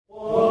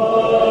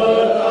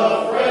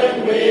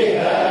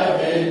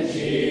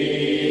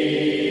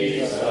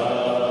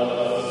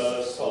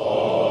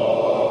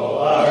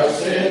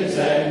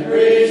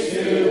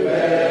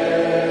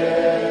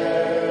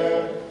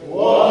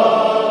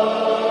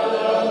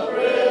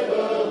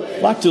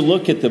I'd like to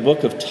look at the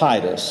book of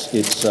Titus.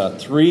 It's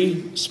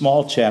 3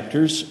 small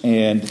chapters,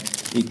 and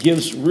it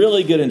gives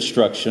really good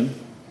instruction.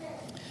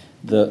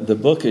 The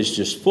book is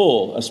just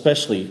full,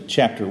 especially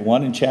chapter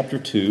 1 and chapter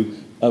 2,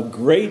 of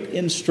great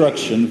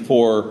instruction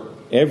for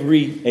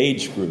every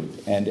age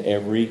group and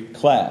every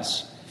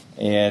class.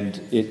 And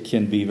it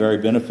can be very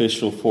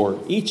beneficial for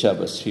each of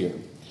us here.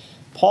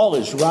 Paul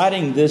is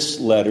writing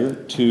this letter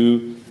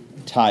to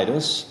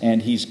Titus, and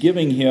he's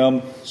giving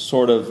him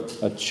sort of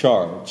a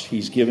charge.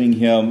 He's giving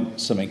him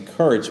some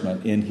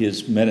encouragement in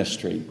his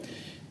ministry.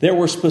 There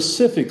were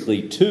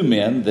specifically 2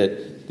 men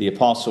that the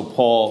Apostle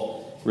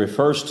Paul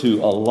refers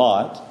to a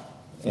lot.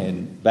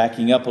 And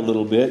backing up a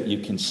little bit, you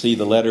can see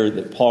the letter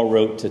that Paul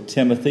wrote to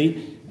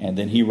Timothy, and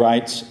then he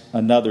writes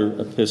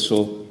another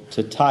epistle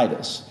to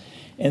Titus.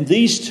 And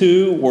these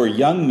 2 were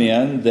young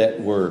men that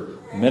were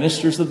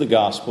ministers of the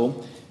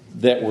gospel,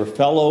 that were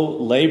fellow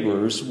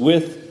laborers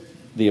with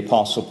the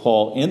Apostle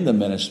Paul in the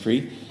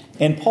ministry.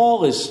 And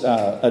Paul is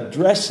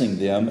addressing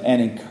them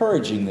and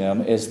encouraging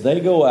them as they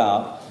go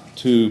out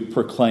to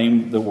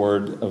proclaim the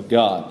word of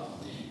God.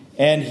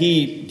 And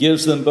he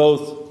gives them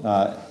both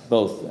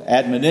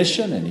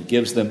admonition, and he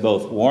gives them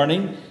both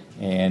warning,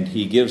 and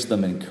he gives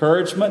them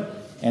encouragement.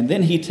 And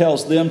then he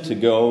tells them to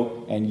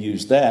go and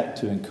use that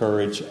to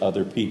encourage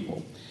other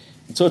people.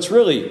 And so it's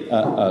really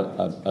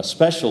a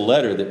special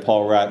letter that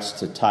Paul writes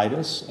to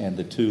Titus, and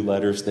the 2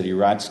 letters that he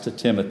writes to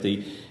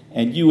Timothy.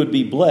 And you would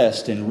be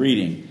blessed in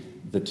reading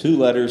the 2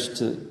 letters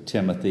to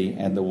Timothy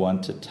and the one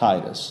to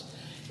Titus.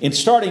 In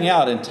starting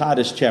out in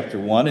Titus chapter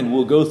 1, and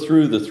we'll go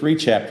through the 3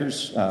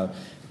 chapters,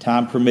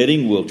 time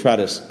permitting, we'll try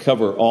to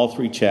cover all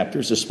 3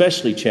 chapters,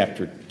 especially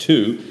chapter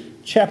 2.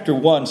 Chapter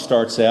 1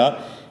 starts out,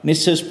 and it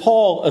says,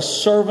 Paul, a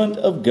servant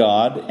of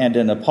God and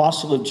an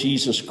apostle of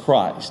Jesus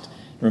Christ.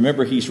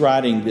 Remember, he's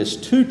writing this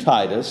to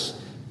Titus,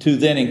 to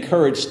then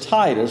encourage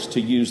Titus to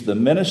use the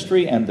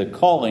ministry and the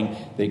calling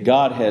that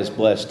God has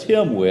blessed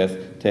him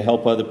with to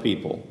help other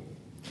people.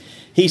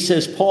 He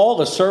says,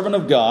 Paul, a servant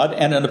of God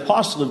and an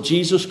apostle of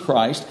Jesus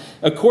Christ,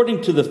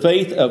 according to the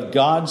faith of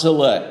God's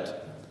elect,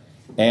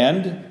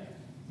 and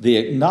the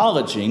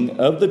acknowledging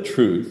of the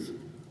truth,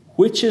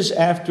 which is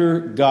after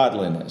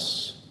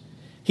godliness.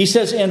 He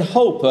says, in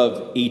hope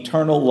of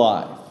eternal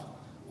life,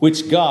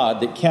 which God,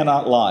 that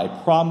cannot lie,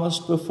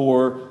 promised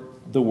before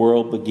the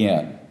world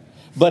began,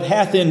 but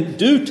hath in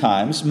due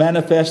times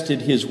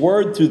manifested his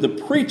word through the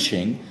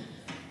preaching,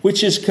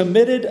 which is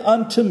committed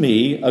unto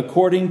me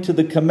according to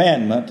the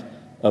commandment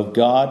of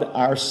God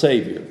our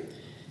Savior.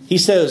 He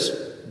says,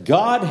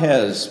 God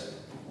has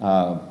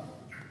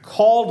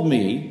called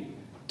me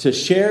to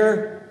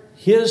share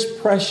his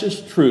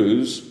precious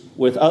truths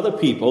with other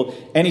people.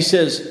 And he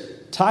says,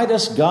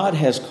 Titus, God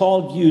has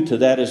called you to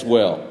that as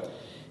well.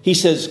 He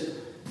says,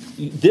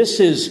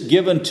 this is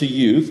given to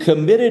you,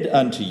 committed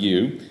unto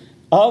you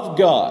of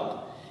God.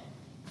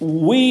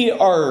 We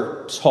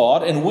are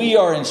taught and we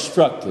are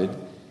instructed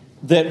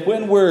that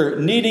when we're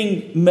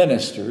needing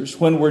ministers,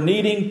 when we're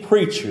needing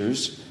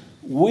preachers,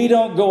 we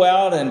don't go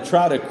out and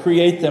try to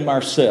create them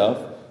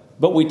ourselves,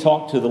 but we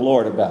talk to the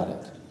Lord about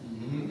it.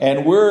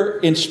 And we're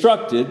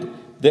instructed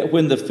that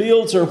when the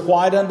fields are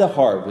white unto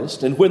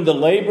harvest and when the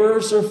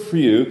laborers are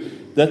few,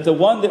 that the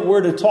one that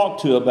we're to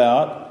talk to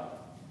about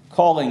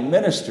calling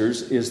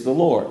ministers is the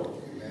Lord.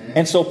 Amen.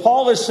 And so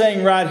Paul is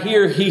saying right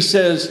here, he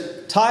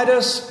says,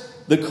 Titus,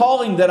 the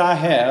calling that I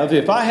have,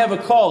 if I have a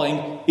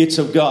calling, it's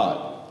of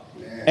God.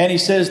 Amen. And he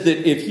says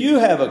that if you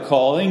have a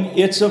calling,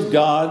 it's of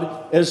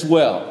God as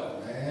well.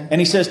 Amen.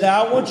 And he says,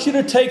 now I want you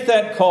to take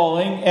that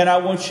calling and I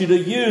want you to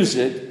use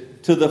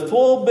it to the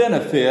full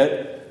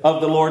benefit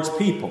of the Lord's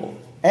people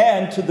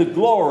and to the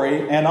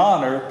glory and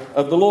honor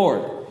of the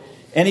Lord.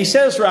 And he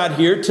says right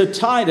here, to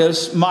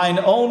Titus, mine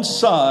own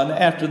son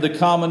after the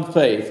common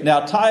faith.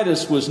 Now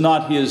Titus was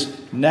not his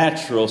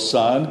natural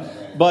son,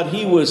 but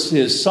he was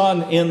his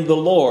son in the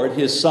Lord,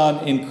 his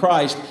son in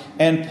Christ.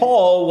 And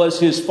Paul was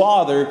his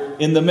father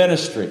in the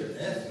ministry.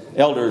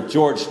 Elder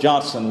George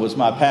Johnson was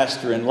my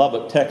pastor in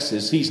Lubbock,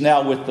 Texas. He's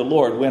now with the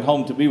Lord, went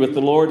home to be with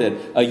the Lord at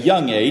a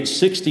young age,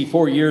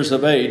 64 years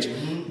of age.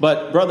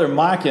 But Brother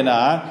Mike and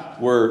I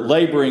were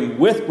laboring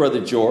with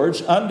Brother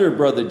George, under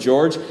Brother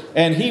George,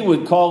 and he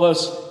would call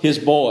us his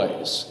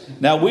boys.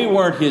 Now, we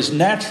weren't his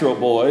natural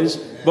boys,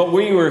 but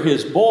we were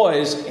his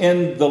boys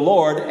in the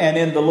Lord and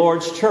in the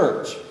Lord's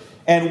church.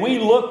 And we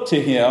looked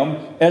to him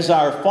as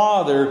our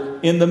father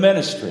in the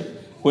ministry.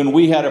 When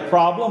we had a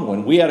problem,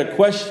 when we had a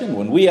question,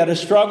 when we had a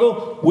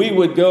struggle, we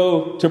would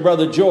go to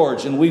Brother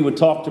George and we would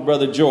talk to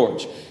Brother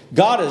George.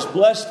 God has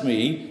blessed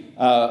me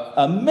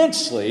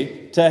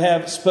immensely to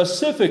have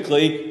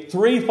specifically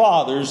 3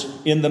 fathers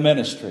in the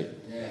ministry.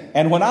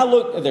 And when I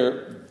look,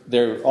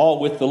 they're all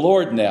with the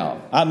Lord now.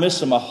 I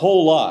miss them a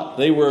whole lot.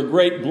 They were a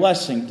great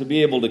blessing to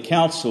be able to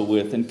counsel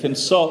with and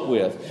consult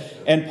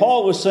with. And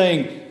Paul was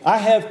saying, I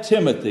have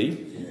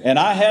Timothy and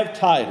I have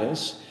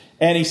Titus.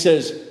 And he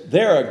says,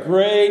 they're a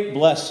great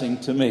blessing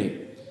to me.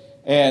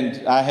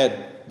 And I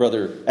had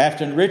Brother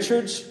Afton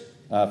Richards,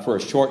 for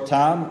a short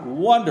time.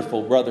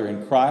 Wonderful brother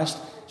in Christ.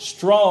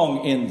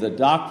 Strong in the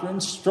doctrine,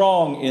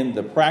 strong in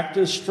the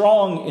practice,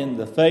 strong in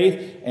the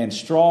faith, and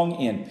strong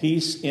in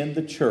peace in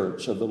the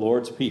church of the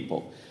Lord's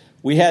people.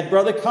 We had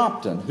Brother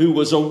Compton, who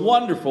was a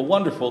wonderful,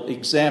 wonderful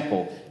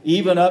example,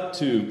 even up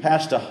to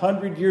past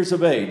 100 years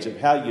of age, of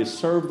how you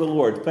serve the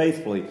Lord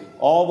faithfully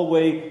all the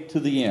way to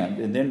the end.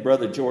 And then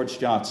Brother George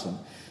Johnson.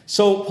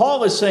 So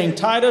Paul is saying,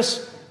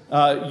 Titus,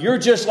 you're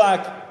just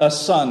like a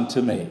son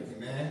to me.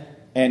 Amen.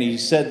 And he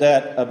said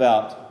that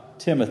about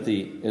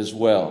Timothy as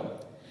well.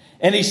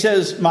 And he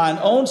says, mine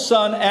own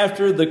son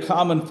after the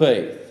common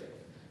faith,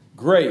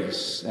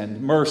 grace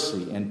and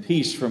mercy and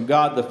peace from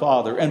God the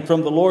Father and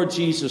from the Lord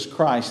Jesus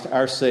Christ,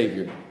 our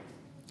Savior.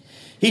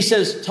 He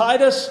says,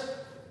 Titus,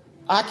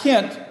 I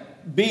can't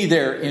be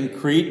there in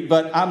Crete,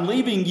 but I'm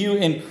leaving you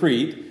in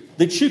Crete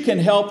that you can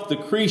help the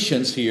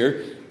Cretans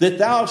here, that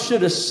thou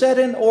shouldest set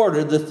in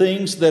order the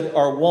things that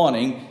are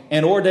wanting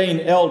and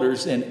ordain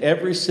elders in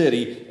every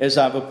city as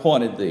I've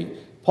appointed thee.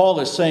 Paul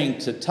is saying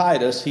to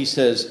Titus, he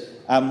says,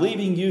 I'm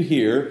leaving you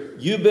here.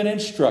 You've been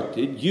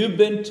instructed. You've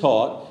been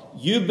taught.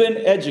 You've been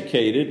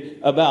educated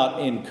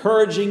about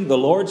encouraging the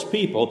Lord's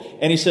people.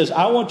 And he says,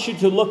 I want you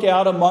to look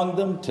out among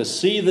them, to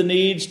see the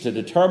needs, to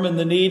determine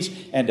the needs,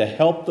 and to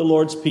help the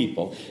Lord's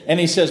people. And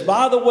he says,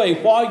 by the way,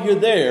 while you're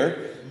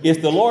there,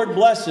 if the Lord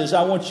blesses,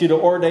 I want you to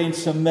ordain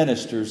some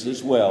ministers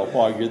as well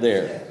while you're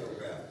there.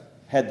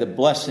 Had the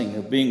blessing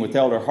of being with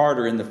Elder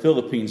Harder in the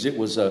Philippines. It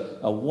was a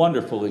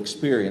wonderful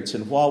experience.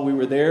 And while we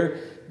were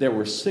there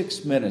were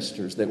 6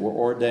 ministers that were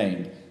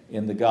ordained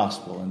in the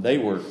gospel. And they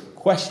were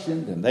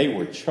questioned and they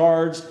were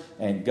charged.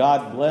 And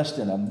God blessed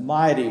in a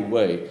mighty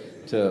way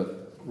to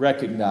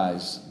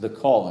recognize the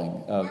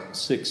calling of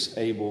 6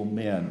 able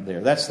men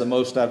there. That's the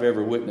most I've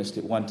ever witnessed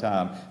at one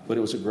time. But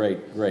it was a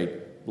great,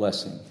 great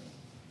blessing.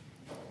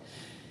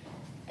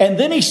 And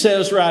then he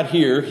says right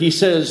here, he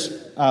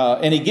says,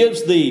 and he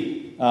gives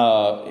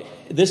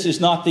this is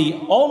not the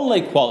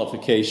only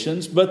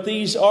qualifications, but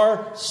these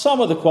are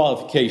some of the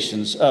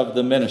qualifications of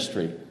the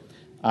ministry.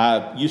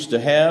 I used to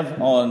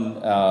have on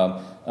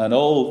an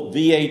old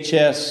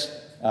VHS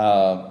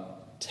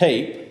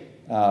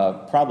tape.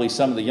 Probably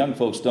some of the young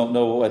folks don't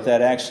know what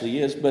that actually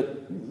is,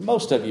 but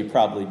most of you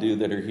probably do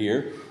that are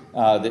here.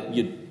 That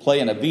you'd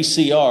play in a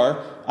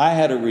VCR. I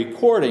had a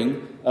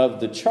recording of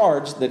the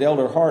charge that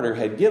Elder Harder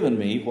had given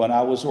me when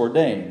I was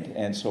ordained.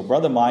 And so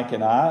Brother Mike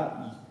and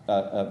I,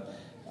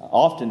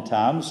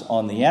 oftentimes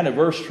on the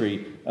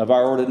anniversary of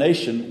our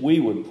ordination, we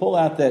would pull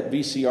out that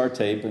VCR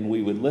tape and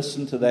we would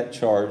listen to that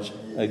charge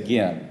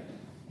again.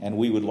 And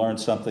we would learn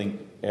something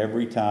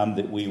every time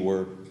that we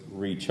were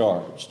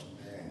recharged.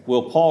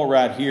 Well, Paul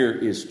right here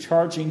is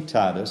charging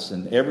Titus,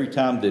 and every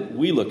time that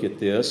we look at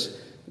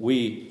this,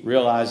 we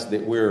realize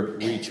that we're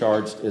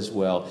recharged as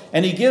well.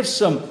 And he gives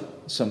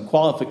some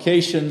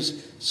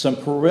qualifications, some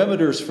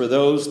perimeters for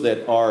those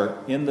that are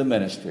in the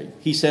ministry.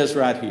 He says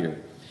right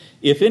here,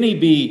 if any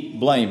be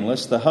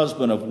blameless, the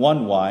husband of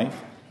one wife,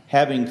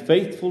 having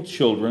faithful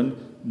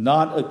children,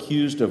 not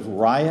accused of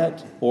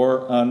riot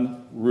or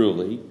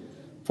unruly.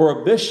 For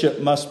a bishop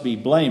must be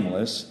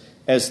blameless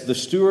as the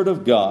steward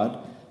of God,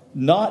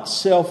 not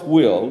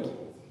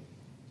self-willed,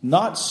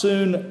 not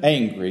soon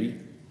angry,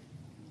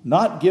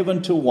 not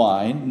given to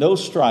wine, no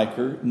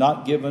striker,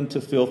 not given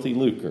to filthy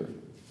lucre.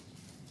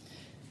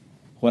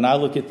 When I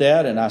look at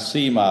that and I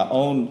see my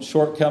own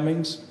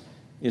shortcomings,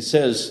 it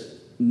says,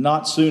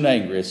 not soon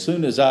angry. As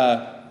soon as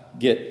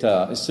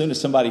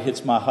somebody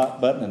hits my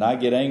hot button and I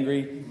get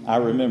angry, I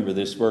remember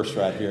this verse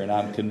right here and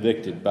I'm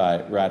convicted by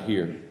it right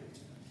here.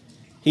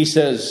 He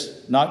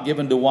says, not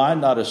given to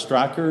wine, not a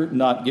striker,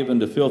 not given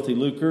to filthy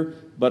lucre,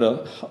 but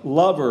a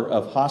lover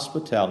of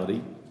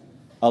hospitality,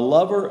 a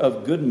lover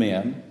of good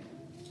men,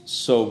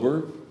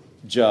 sober,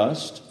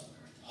 just,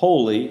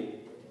 holy,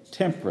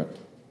 temperate,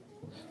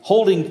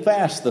 holding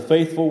fast the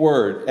faithful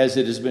word as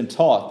it has been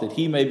taught, that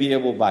he may be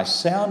able by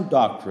sound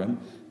doctrine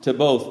to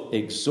both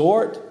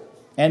exhort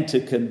and to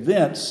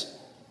convince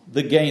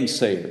the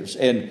gainsayers.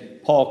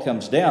 And Paul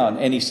comes down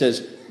and he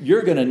says,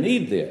 you're going to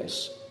need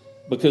this,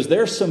 because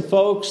there's some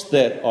folks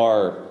that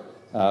are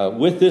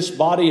with this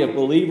body of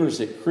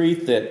believers at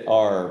Crete that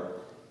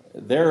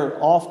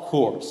they're off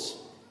course.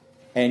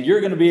 And you're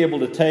going to be able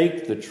to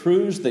take the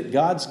truths that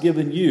God's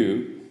given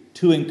you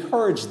to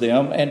encourage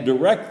them and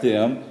direct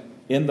them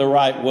in the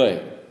right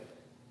way.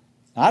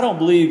 I don't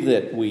believe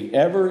that we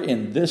ever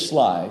in this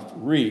life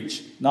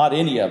reach, not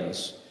any of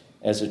us,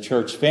 as a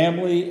church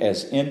family,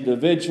 as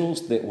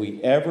individuals, that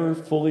we ever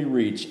fully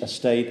reach a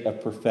state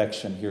of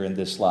perfection here in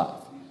this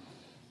life.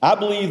 I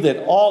believe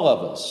that all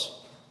of us,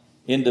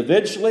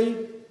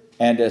 individually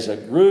and as a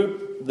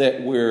group,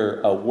 that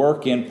we're a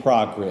work in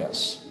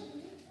progress.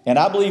 And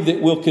I believe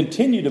that we'll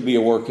continue to be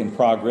a work in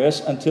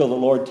progress until the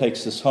Lord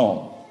takes us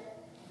home.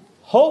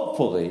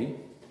 Hopefully,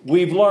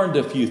 we've learned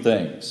a few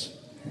things.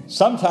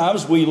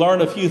 Sometimes we learn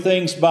a few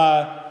things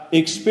by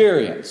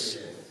experience.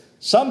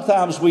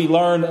 Sometimes we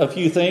learn a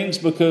few things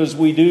because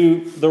we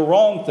do the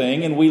wrong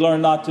thing and we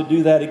learn not to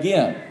do that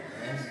again.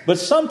 But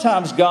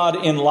sometimes God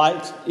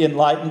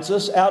enlightens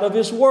us out of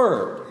His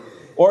Word,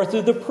 or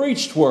through the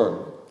preached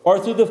Word, or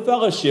through the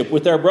fellowship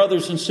with our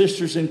brothers and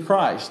sisters in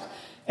Christ.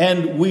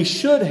 And we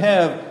should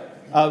have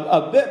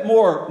a bit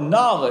more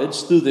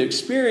knowledge through the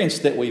experience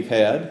that we've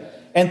had,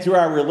 and through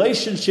our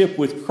relationship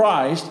with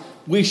Christ.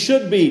 We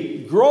should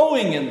be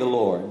growing in the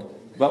Lord,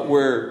 but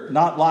we're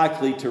not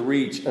likely to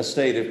reach a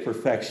state of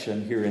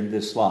perfection here in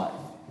this life.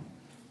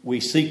 We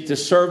seek to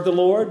serve the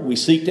Lord. We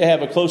seek to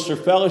have a closer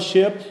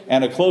fellowship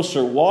and a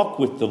closer walk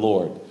with the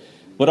Lord.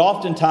 But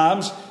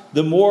oftentimes,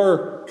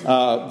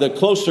 the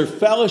closer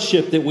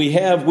fellowship that we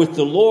have with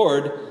the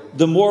Lord,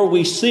 the more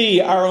we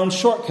see our own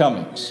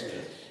shortcomings.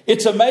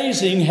 It's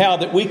amazing how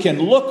that we can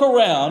look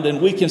around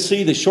and we can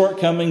see the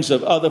shortcomings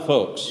of other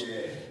folks,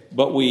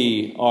 but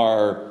we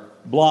are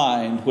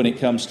blind when it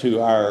comes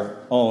to our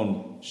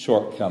own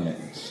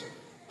shortcomings.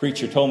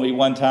 Preacher told me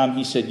one time,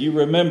 he said, you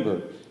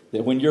remember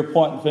that when you're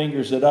pointing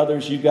fingers at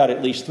others, you've got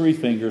at least 3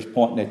 fingers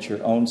pointing at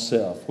your own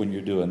self when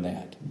you're doing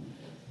that.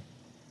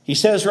 He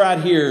says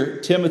right here,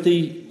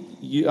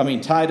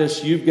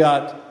 Titus, you've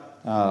got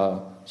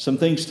some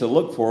things to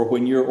look for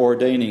when you're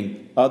ordaining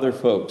other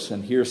folks.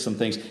 And here's some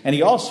things. And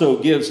he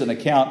also gives an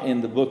account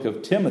in the book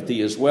of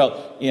Timothy as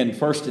well, in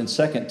 1st and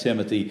 2nd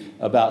Timothy,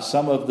 about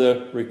some of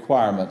the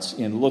requirements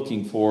in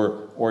looking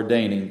for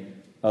ordaining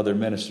other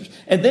ministers.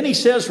 And then he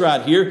says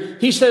right here,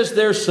 he says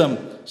there's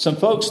some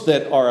folks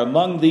that are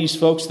among these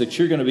folks that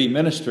you're going to be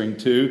ministering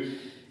to.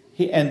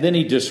 And then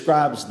he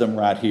describes them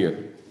right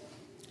here.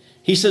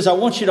 He says, I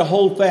want you to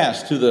hold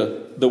fast to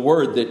the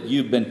word that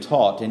you've been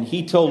taught. And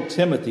he told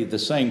Timothy the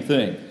same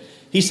thing.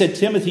 He said,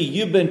 Timothy,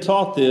 you've been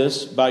taught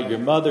this by your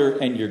mother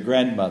and your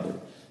grandmother.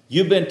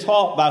 You've been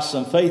taught by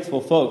some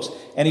faithful folks.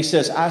 And he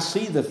says, I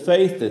see the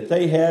faith that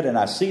they had, and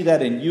I see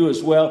that in you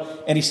as well.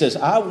 And he says,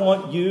 I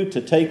want you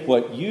to take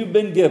what you've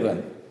been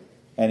given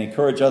and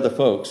encourage other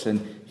folks.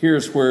 And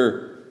here's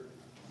where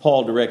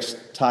Paul directs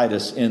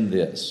Titus in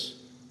this.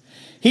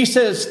 He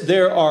says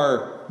there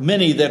are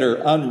many that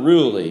are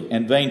unruly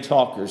and vain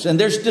talkers, and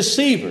there's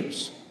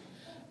deceivers,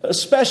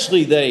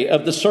 especially they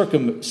of the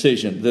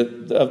circumcision,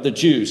 of the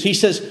Jews. He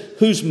says,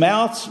 whose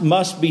mouths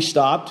must be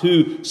stopped,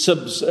 who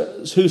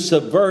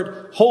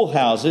subvert whole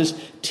houses,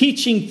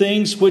 teaching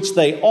things which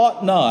they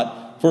ought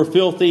not for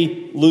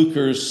filthy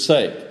lucre's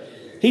sake.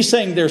 He's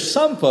saying there's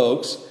some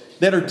folks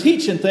that are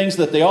teaching things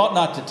that they ought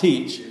not to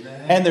teach,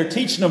 and they're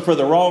teaching them for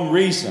the wrong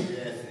reason.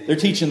 They're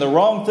teaching the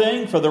wrong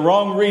thing for the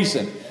wrong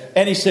reason.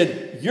 And he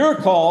said, you're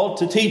called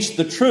to teach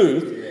the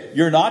truth.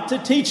 You're not to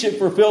teach it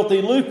for filthy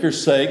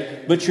lucre's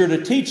sake, but you're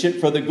to teach it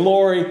for the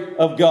glory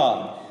of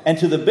God and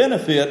to the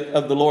benefit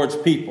of the Lord's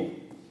people.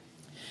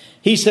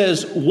 He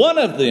says, one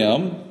of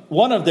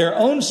their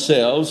own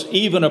selves,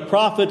 even a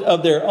prophet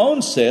of their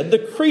own said, the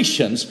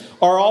Cretians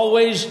are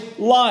always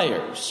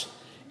liars,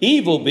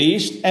 evil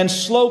beasts, and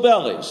slow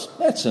bellies.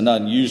 That's an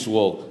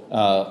unusual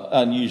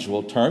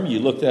term. You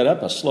look that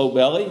up, a slow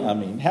belly. I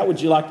mean, how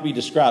would you like to be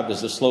described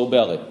as a slow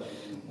belly?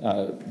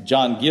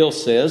 John Gill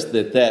says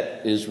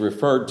that is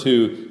referred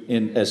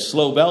to as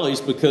slow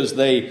bellies because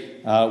they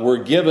were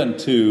given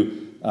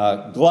to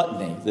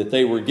gluttony, that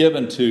they were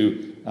given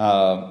to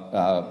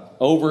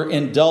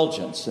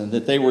overindulgence, and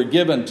that they were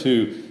given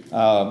to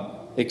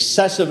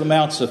excessive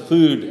amounts of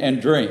food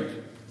and drink.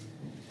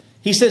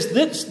 He says,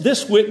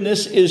 this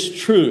witness is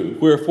true,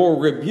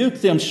 wherefore rebuke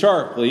them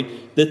sharply,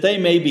 that they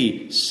may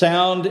be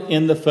sound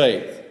in the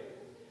faith.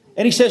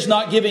 And he says,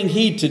 not giving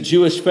heed to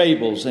Jewish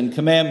fables and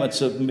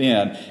commandments of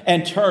men,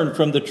 and turn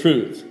from the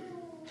truth.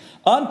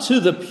 Unto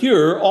the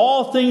pure,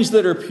 all things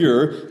that are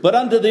pure, but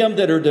unto them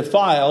that are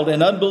defiled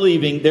and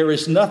unbelieving, there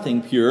is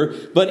nothing pure,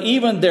 but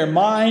even their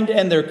mind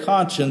and their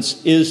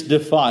conscience is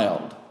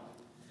defiled.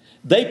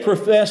 They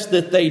profess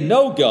that they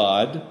know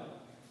God,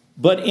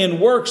 but in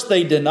works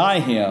they deny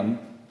him,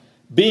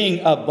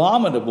 being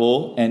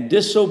abominable and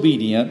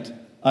disobedient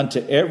unto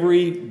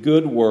every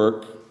good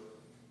work,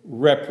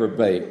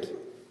 reprobate,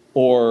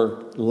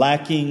 or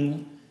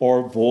lacking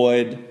or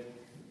void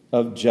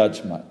of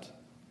judgment.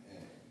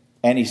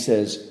 And he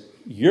says,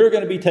 you're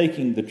going to be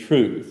taking the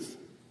truth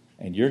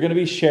and you're going to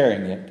be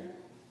sharing it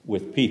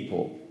with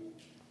people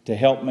to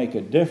help make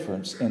a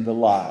difference in the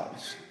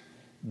lives.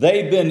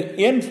 They've been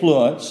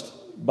influenced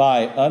by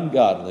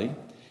ungodly.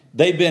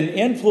 They've been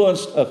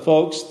influenced of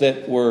folks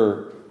that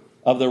were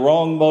of the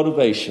wrong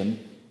motivation.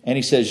 And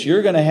he says,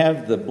 you're going to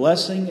have the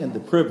blessing and the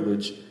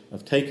privilege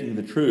of taking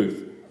the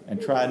truth and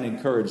try and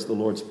encourage the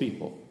Lord's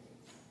people.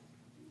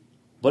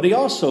 But he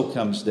also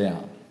comes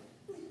down.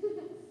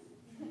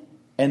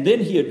 And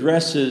then he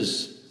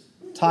addresses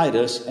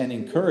Titus and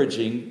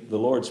encouraging the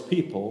Lord's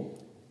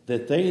people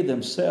that they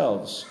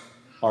themselves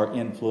are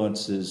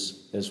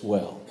influences as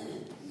well.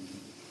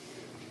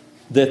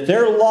 That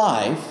their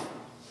life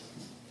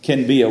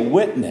can be a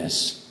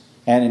witness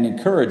and an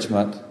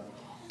encouragement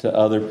to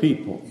other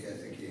people.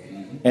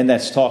 And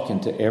that's talking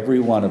to every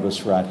one of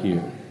us right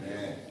here.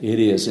 It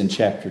is in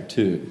chapter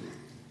 2.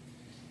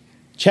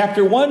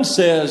 Chapter 1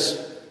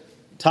 says,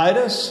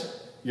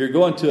 Titus, you're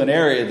going to an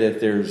area that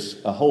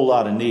there's a whole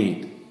lot of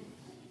need.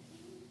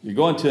 You're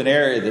going to an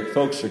area that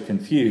folks are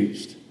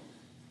confused.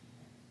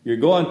 You're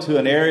going to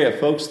an area of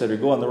folks that are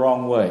going the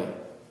wrong way.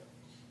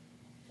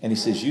 And he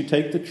says, you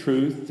take the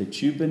truth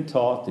that you've been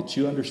taught, that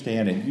you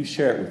understand, and you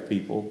share it with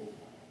people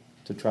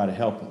to try to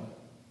help them.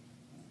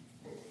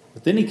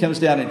 But then he comes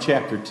down in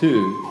chapter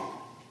 2,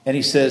 and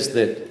he says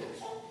that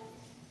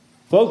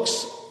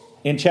folks,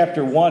 in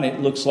chapter 1, it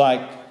looks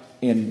like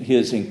in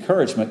his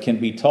encouragement can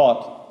be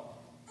taught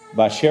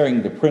by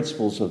sharing the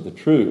principles of the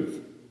truth.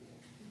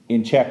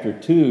 In chapter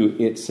 2,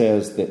 it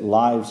says that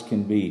lives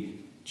can be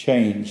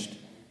changed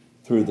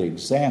through the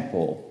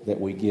example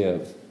that we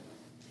give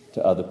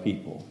to other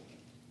people.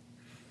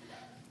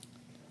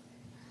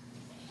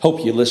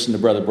 Hope you listened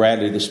to Brother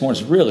Bradley this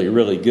morning. It's really,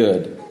 really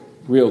good.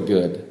 Real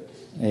good.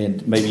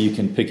 And maybe you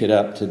can pick it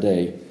up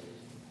today.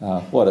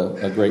 What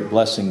a great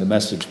blessing the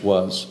message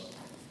was.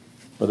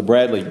 Brother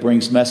Bradley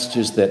brings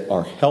messages that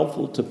are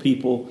helpful to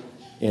people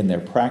in their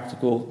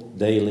practical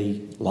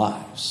daily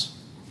lives.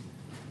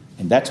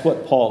 And that's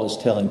what Paul is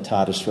telling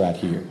Titus right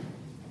here.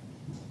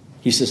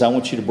 He says, I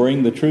want you to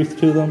bring the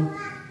truth to them,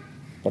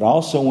 but I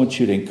also want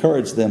you to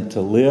encourage them to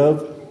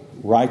live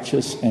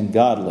righteous and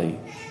godly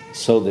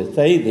so that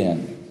they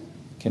then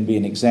can be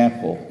an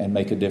example and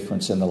make a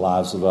difference in the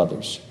lives of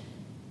others.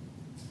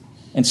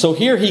 And so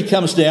here he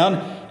comes down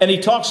and he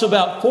talks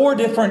about 4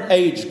 different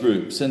age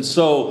groups. And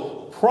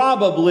so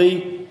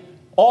probably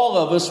all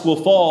of us will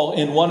fall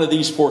in one of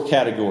these 4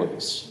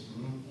 categories.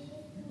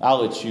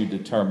 I'll let you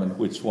determine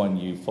which one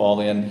you fall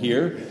in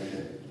here.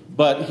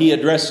 But he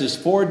addresses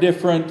 4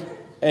 different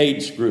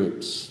age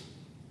groups.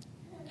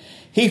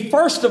 He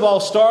first of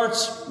all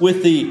starts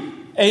with the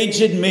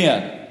aged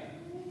men.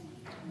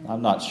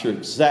 I'm not sure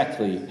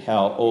exactly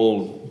how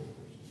old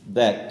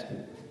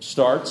that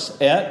starts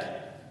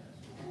at,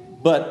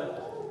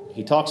 but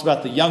he talks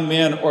about the young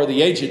men or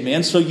the aged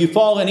men. So you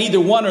fall in either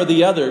one or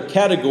the other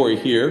category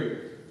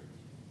here.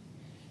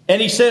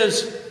 And he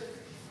says,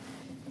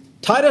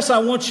 Titus, I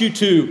want you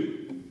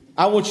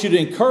to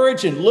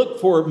encourage and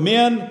look for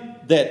men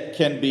that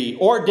can be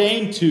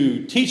ordained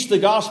to teach the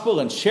gospel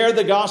and share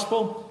the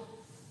gospel.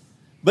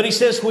 But he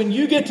says, when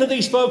you get to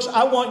these folks,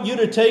 I want you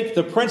to take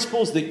the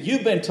principles that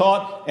you've been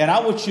taught, and I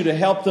want you to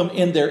help them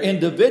in their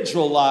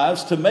individual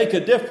lives to make a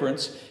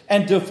difference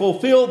and to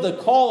fulfill the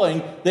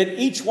calling that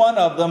each one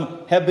of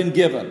them have been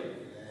given.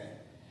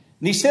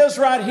 And he says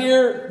right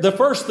here, the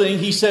first thing,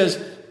 he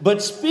says,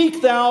 but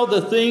speak thou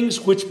the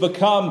things which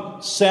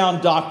become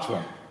sound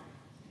doctrine.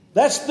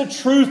 That's the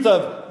truth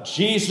of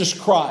Jesus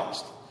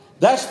Christ.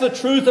 That's the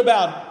truth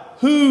about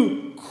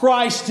who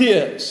Christ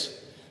is,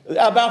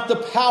 about the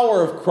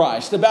power of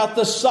Christ, about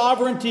the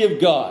sovereignty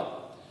of God,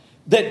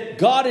 that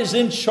God is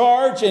in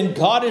charge and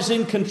God is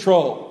in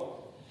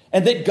control,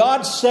 and that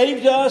God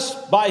saved us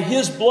by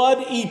His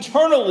blood,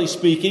 eternally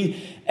speaking,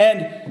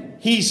 and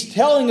He's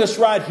telling us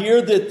right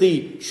here that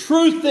the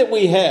truth that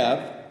we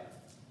have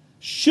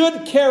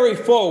should carry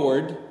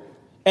forward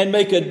and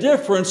make a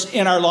difference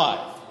in our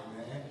life.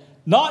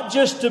 Not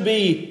just to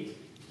be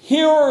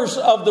hearers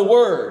of the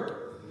word,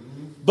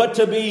 but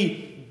to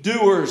be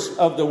doers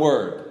of the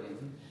word.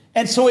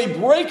 And so he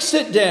breaks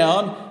it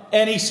down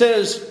and he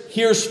says,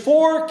 here's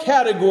 4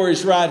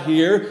 categories right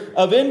here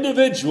of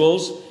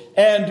individuals,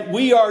 and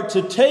we are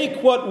to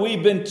take what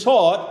we've been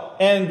taught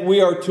and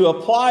we are to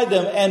apply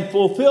them and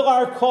fulfill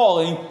our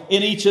calling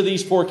in each of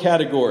these 4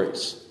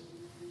 categories.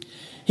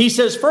 He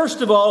says,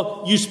 first of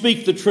all, you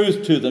speak the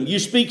truth to them. You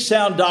speak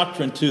sound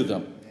doctrine to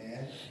them.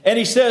 And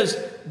he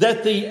says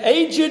that the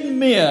aged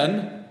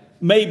men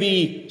may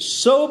be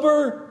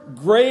sober,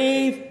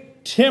 grave,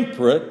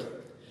 temperate,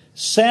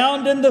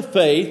 sound in the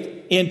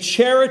faith, in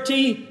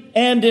charity,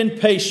 and in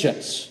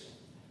patience.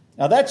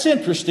 Now that's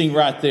interesting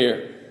right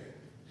there.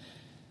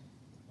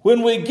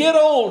 When we get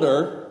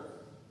older,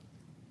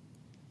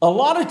 a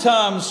lot of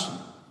times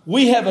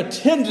we have a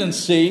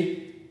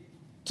tendency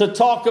to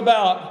talk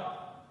about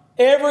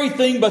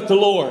everything but the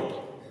Lord.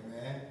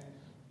 Amen.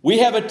 We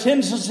have a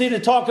tendency to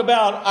talk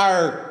about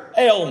our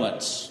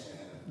ailments,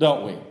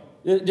 don't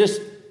we?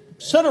 Just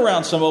sit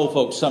around some old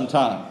folks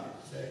sometime.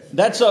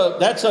 That's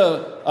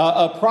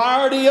a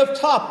priority of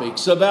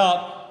topics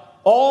about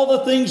all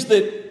the things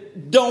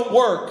that don't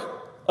work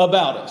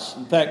about us.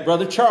 In fact,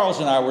 Brother Charles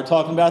and I were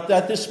talking about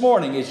that this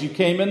morning as you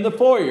came in the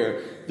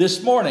foyer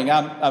this morning.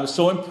 I was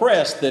so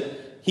impressed that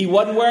he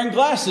wasn't wearing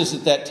glasses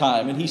at that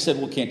time. And he said,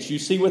 well, can't you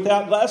see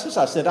without glasses?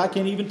 I said, I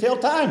can't even tell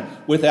time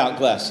without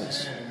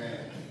glasses.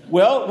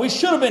 Well, we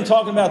should have been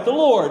talking about the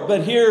Lord,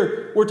 but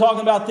here we're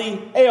talking about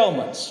the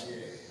ailments.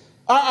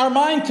 Our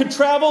mind could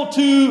travel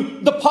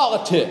to the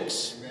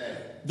politics,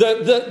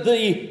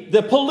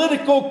 the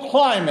political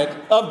climate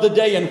of the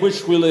day in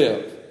which we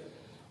live,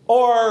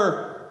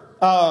 or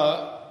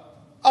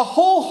a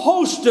whole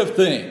host of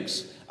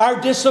things, our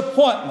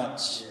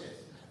disappointments,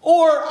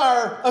 or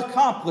our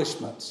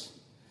accomplishments.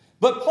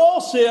 But Paul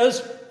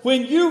says,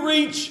 when you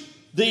reach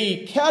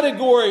the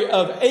category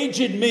of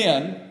aged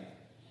men,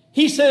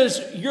 he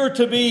says you're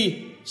to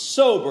be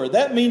sober.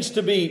 That means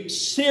to be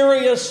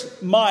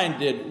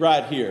serious-minded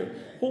right here.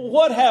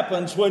 What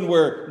happens when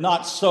we're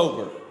not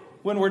sober?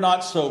 when we're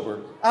not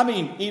sober. I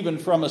mean, even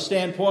from a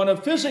standpoint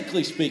of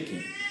physically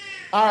speaking.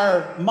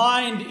 Our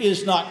mind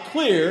is not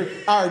clear.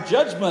 Our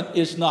judgment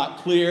is not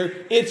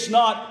clear. It's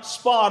not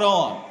spot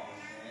on.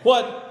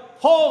 What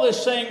Paul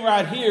is saying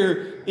right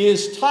here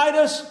is,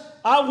 Titus,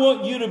 I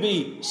want you to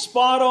be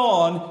spot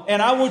on,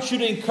 and I want you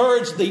to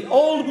encourage the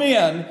old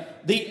men,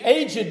 the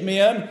aged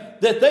men,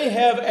 that they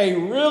have a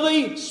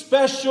really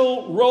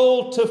special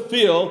role to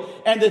fill,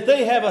 and that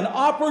they have an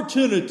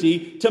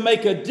opportunity to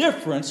make a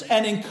difference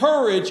and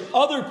encourage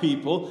other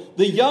people,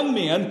 the young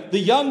men, the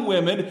young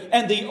women,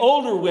 and the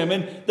older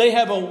women. They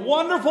have a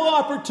wonderful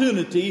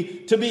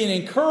opportunity to be an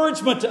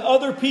encouragement to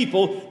other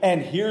people,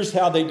 and here's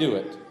how they do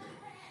it.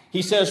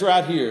 He says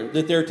right here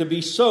that they're to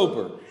be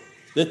sober,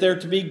 that they're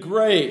to be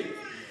grave,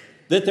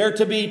 that they're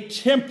to be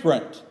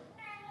temperate,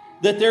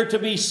 that they're to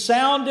be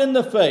sound in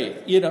the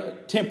faith.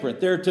 Temperate.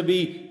 They're to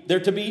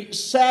be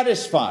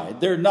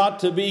satisfied. They're not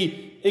to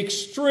be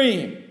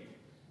extreme.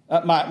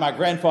 My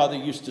grandfather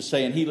used to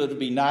say, and he lived to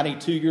be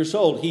 92 years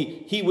old,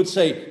 he'd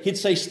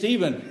say,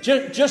 Stephen,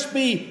 just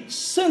be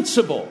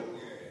sensible.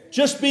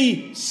 Just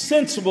be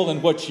sensible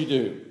in what you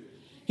do.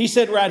 He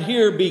said right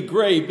here, be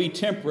grave, be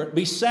temperate,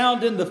 be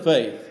sound in the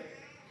faith,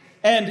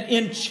 and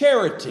in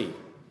charity.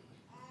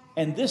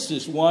 And this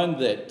is one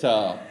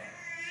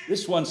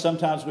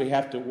sometimes we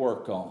have to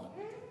work on.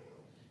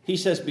 He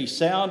says, be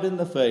sound in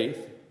the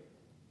faith,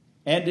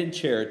 and in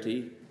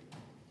charity,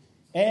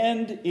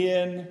 and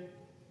in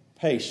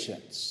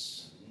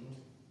patience.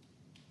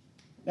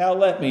 Now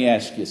let me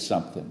ask you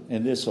something,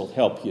 and this will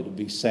help you to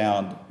be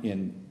sound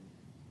in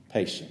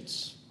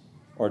patience,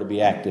 or to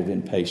be active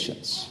in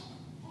patience.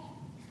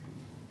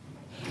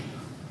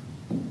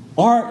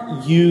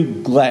 Aren't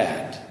you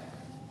glad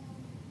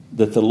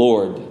that the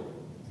Lord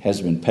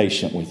has been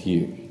patient with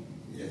you?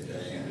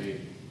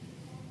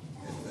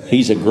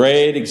 He's a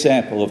great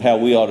example of how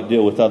we ought to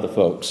deal with other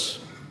folks,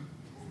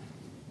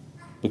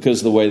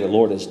 because of the way the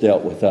Lord has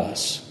dealt with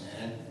us.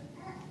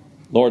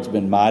 Lord's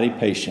been mighty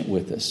patient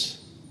with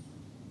us.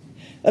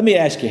 Let me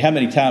ask you, how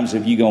many times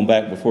have you gone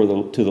back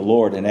to the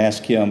Lord and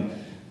asked Him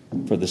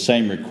for the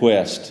same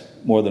request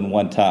more than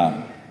one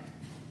time?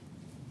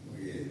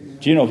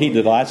 Do you know He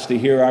delights to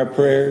hear our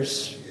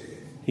prayers?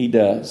 He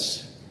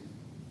does.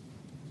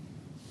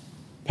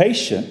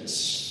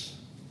 Patience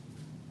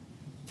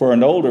for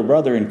an older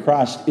brother in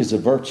Christ is a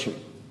virtue.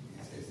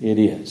 It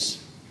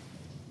is.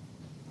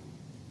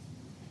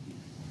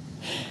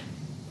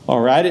 All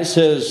right, it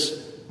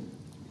says,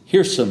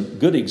 here's some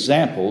good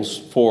examples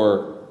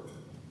for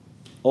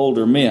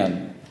older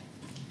men.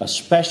 A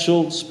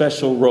special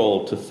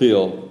role to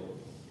fill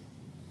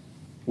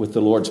with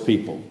the Lord's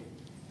people.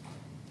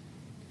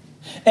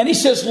 And he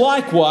says,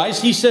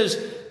 likewise,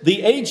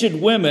 the aged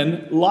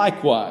women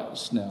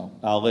likewise. Now,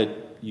 I'll let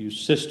you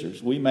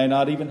sisters, we may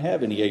not even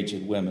have any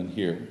aged women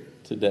here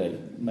today.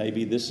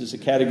 Maybe this is a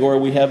category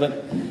we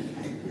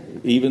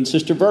haven't, even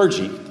Sister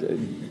Virgie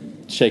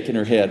shaking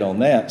her head on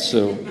that.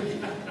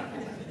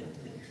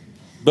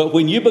 But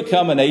when you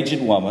become an aged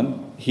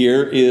woman,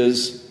 here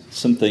is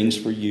some things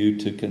for you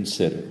to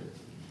consider.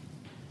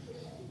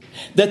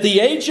 That the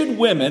aged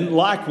women,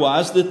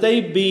 likewise, that they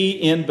be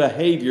in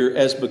behavior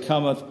as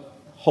becometh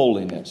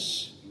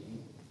holiness.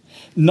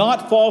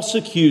 Not false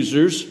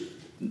accusers,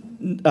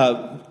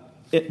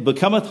 it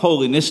becometh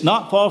holiness,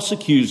 not false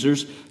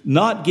accusers,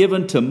 not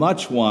given to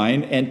much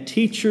wine, and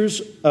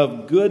teachers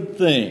of good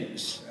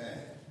things.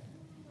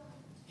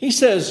 He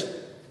says,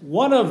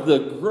 one of the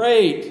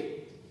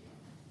great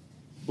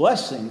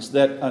blessings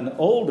that an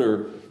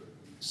older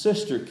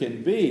sister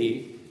can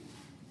be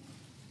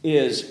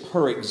is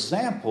her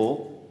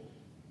example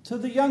to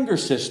the younger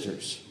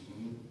sisters.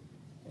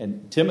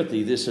 And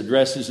Timothy, this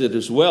addresses it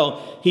as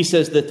well. He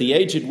says that the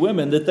aged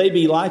women, that they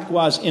be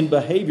likewise in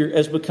behavior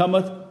as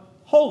becometh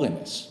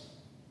holiness.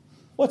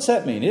 What's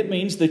that mean? It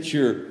means that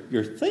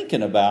you're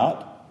thinking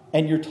about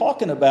and you're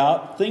talking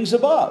about things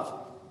above.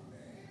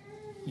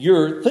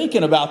 You're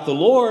thinking about the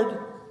Lord.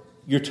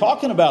 You're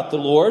talking about the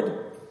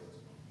Lord.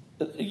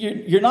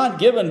 You're not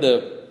given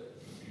to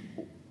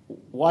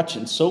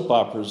watching soap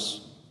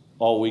operas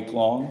all week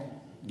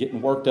long,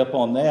 getting worked up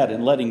on that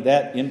and letting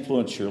that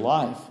influence your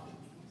life.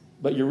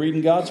 But you're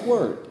reading God's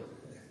Word.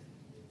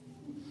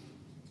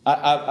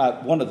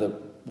 One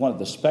of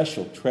the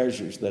special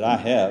treasures that I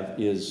have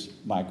is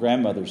my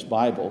grandmother's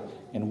Bible.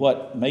 And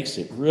what makes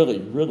it really,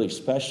 really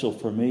special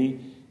for me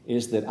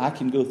is that I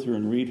can go through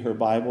and read her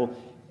Bible,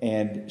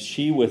 and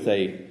she, with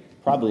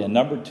probably a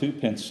number 2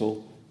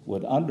 pencil,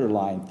 would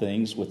underline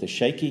things with a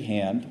shaky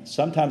hand.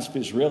 Sometimes if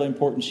it's really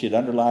important, she'd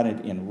underline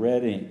it in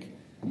red ink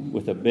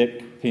with a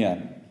Bic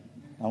pen.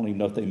 I don't even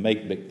know if they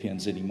make Bic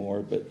pens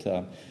anymore, but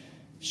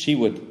she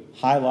would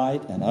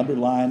highlight and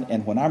underline.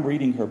 And when I'm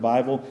reading her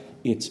Bible,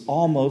 it's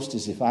almost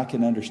as if I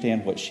can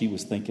understand what she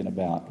was thinking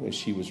about as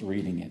she was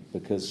reading it,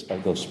 because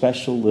of those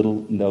special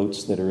little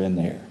notes that are in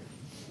there.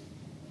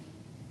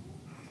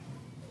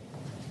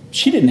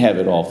 She didn't have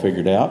it all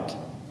figured out,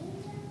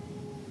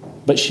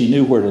 but she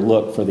knew where to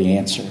look for the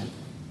answer.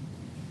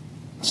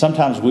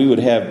 Sometimes we would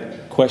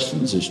have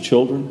questions as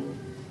children,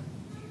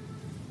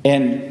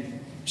 and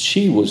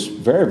she was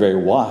very,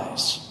 very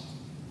wise.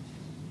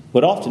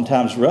 But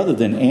oftentimes, rather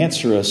than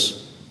answer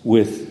us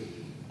with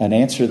an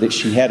answer that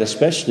she had,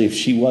 especially if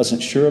she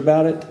wasn't sure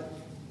about it,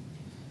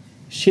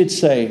 she'd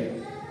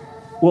say,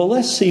 well,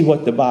 let's see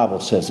what the Bible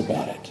says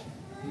about it.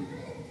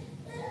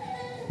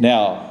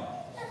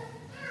 Now,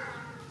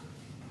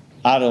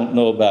 I don't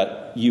know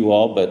about you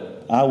all,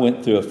 but I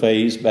went through a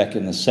phase back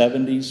in the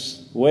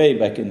 70s, way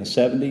back in the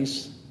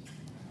 70s,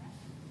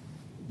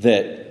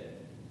 that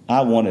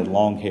I wanted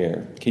long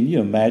hair. Can you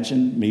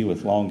imagine me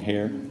with long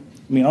hair?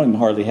 I mean, I don't even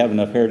hardly have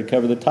enough hair to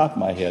cover the top of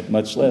my head,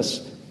 much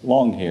less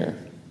long hair.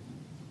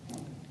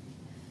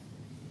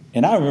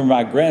 And I remember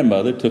my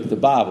grandmother took the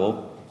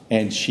Bible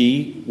and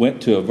she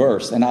went to a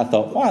verse. And I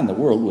thought, why in the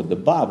world would the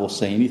Bible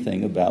say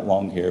anything about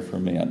long hair for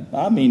men?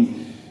 I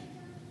mean,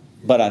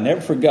 but I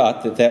never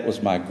forgot that that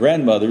was my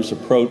grandmother's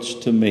approach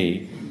to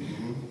me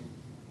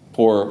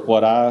for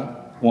what I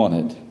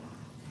wanted.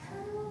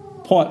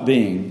 Point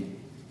being,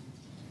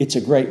 it's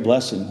a great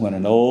blessing when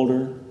an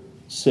older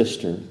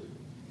sister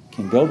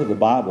can go to the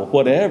Bible,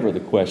 whatever the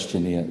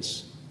question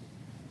is.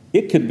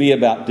 It could be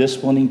about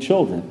disciplining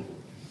children.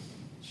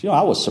 You know,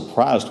 I was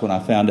surprised when I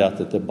found out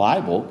that the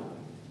Bible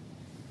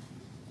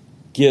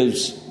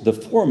gives the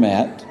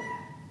format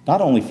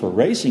not only for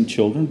raising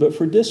children, but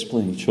for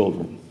disciplining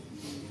children.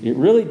 It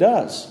really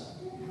does.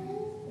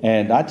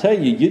 And I tell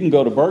you, you can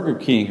go to Burger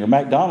King or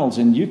McDonald's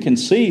and you can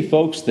see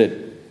folks that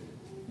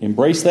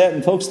embrace that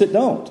and folks that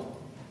don't.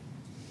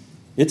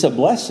 It's a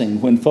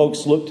blessing when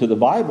folks look to the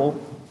Bible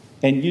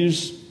and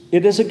use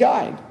it as a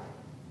guide.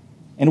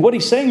 And what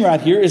he's saying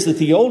right here is that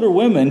the older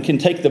women can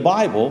take the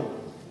Bible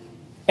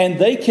and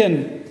they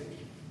can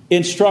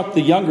instruct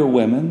the younger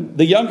women,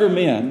 the younger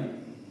men,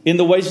 in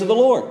the ways of the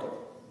Lord.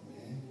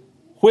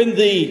 When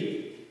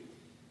the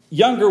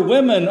younger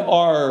women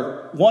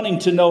are wanting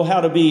to know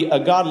how to be a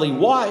godly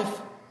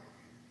wife,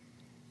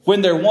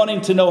 when they're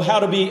wanting to know how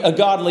to be a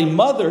godly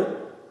mother,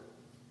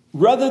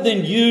 rather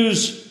than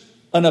use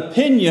an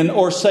opinion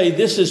or say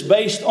this is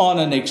based on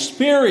an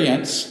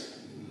experience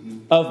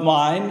of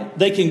mine,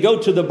 they can go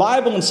to the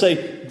Bible and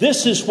say,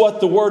 this is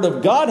what the Word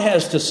of God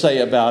has to say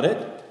about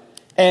it.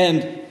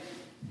 And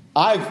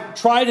I've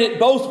tried it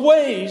both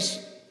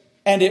ways,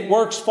 and it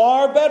works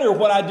far better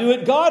when I do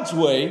it God's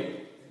way,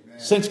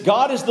 since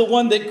God is the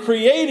one that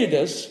created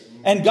us,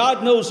 and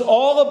God knows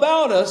all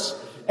about us,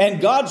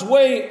 and God's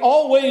way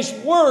always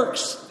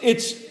works.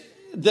 It's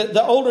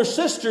the older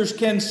sisters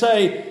can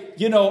say,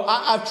 you know,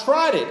 I've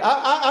tried it.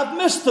 I've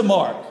missed the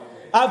mark.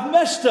 I've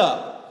messed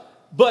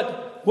up.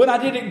 But when I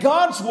did it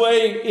God's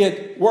way,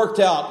 it worked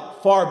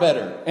out far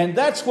better. And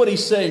that's what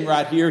he's saying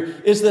right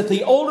here, is that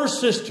the older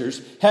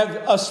sisters have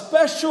a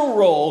special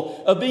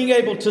role of being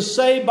able to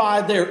say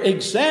by their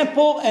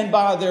example and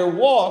by their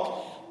walk,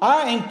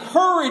 I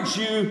encourage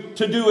you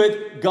to do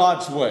it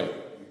God's way.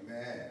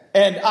 Amen.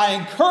 And I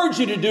encourage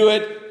you to do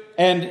it,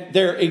 and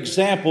their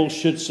example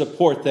should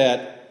support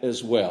that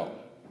as well.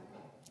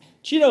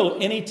 Do you know,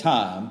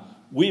 anytime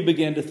we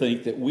begin to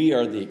think that we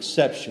are the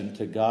exception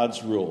to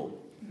God's rule,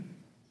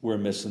 we're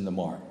missing the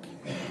mark.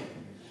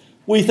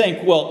 We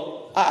think,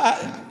 well,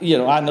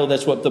 I know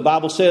that's what the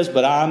Bible says,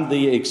 but I'm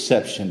the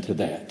exception to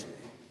that.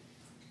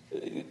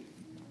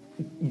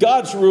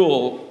 God's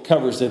rule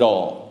covers it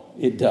all.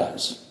 It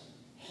does.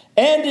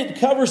 And it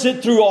covers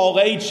it through all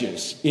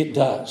ages. It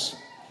does.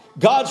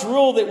 God's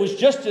rule that was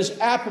just as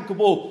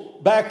applicable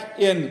back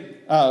in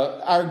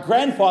our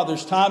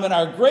grandfather's time and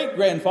our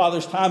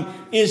great-grandfather's time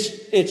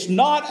it's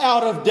not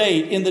out of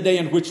date in the day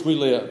in which we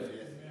live.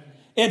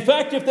 In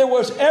fact, if there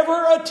was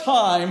ever a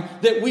time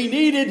that we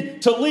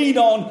needed to lean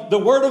on the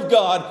Word of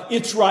God,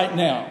 it's right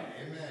now.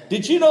 Amen.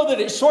 Did you know that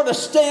it sort of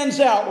stands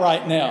out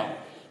right now?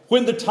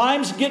 When the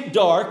times get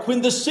dark,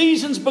 when the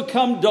seasons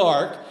become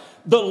dark,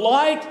 the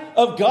light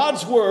of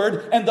God's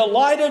Word and the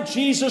light of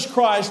Jesus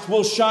Christ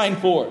will shine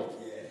forth.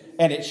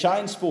 And it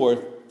shines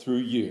forth through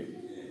you.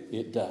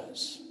 It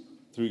does.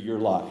 Through your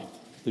life,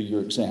 through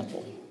your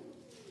example.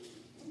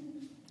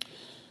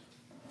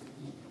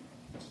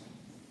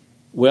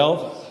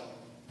 Well,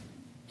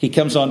 he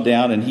comes on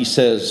down and he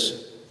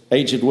says,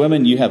 aged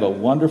women, you have a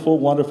wonderful,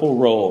 wonderful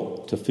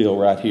role to fill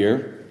right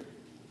here.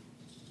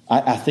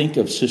 I think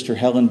of Sister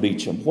Helen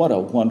Beecham. What a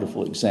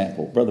wonderful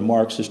example. Brother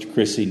Mark, Sister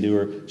Chrissy knew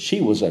her.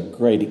 She was a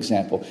great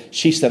example.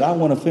 She said, I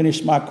want to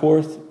finish my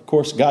course. Of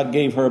course, God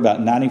gave her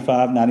about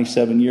 95,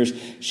 97 years.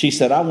 She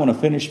said, I want to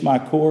finish my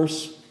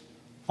course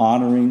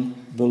honoring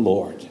the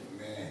Lord.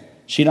 Amen.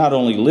 She not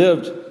only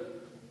lived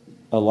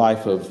a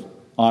life of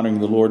honoring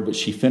the Lord, but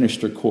she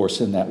finished her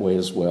course in that way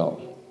as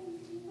well.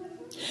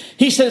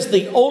 He says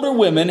the older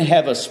women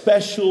have a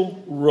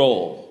special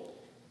role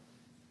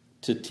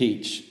to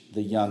teach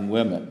the young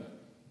women.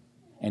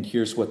 And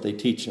here's what they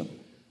teach them.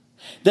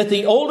 That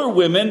the older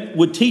women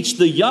would teach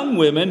the young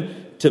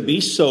women to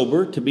be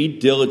sober, to be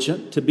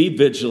diligent, to be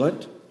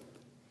vigilant,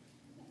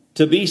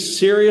 to be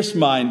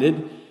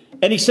serious-minded.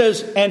 And he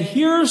says, and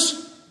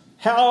here's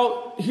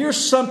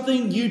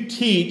something you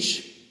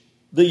teach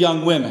the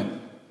young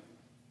women.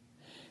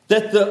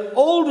 That the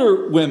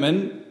older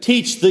women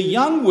teach the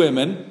young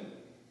women.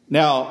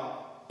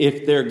 Now,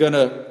 if they're going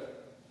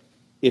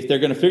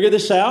to figure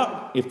this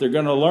out, if they're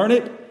going to learn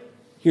it,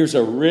 here's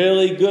a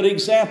really good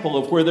example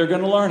of where they're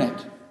going to learn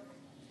it.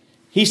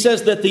 He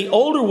says that the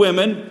older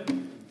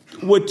women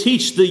would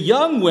teach the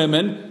young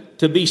women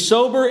to be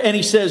sober, and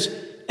he says,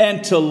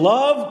 and to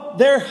love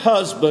their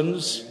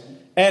husbands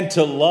and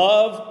to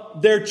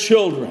love their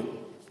children.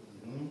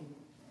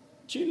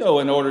 But you know,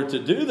 in order to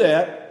do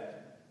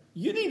that,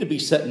 you need to be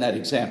setting that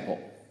example.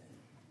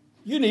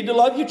 You need to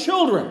love your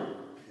children.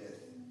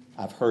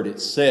 I've heard it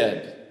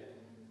said,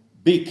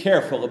 be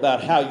careful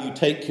about how you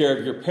take care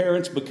of your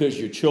parents because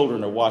your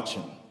children are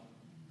watching.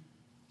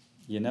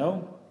 You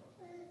know?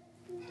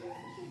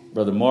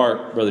 Brother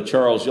Mark, Brother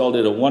Charles, y'all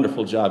did a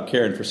wonderful job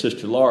caring for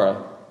Sister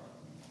Laura.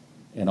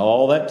 And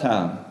all that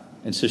time,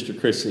 and Sister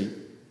Chrissy,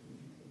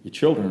 your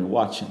children are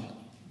watching.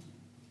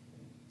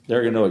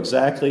 They're going to know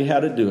exactly how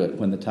to do it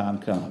when the time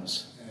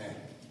comes.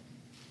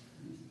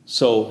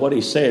 So what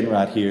he's saying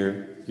right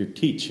here, you're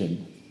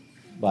teaching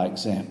by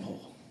example.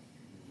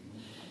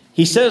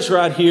 He says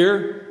right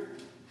here,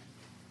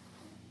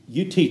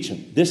 you teach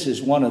them. This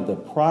is one of the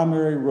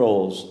primary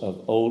roles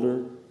of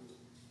older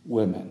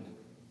women,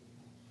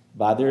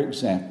 by their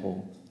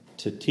example,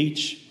 to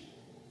teach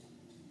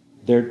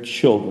their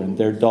children,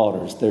 their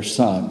daughters, their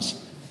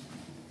sons.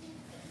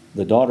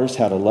 The daughters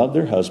how to love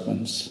their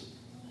husbands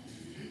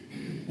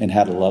and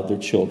how to love their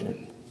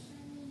children.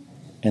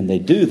 And they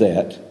do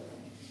that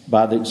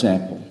by the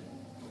example.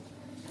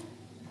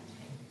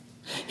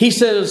 He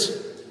says,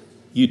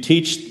 you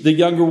teach the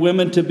younger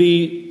women to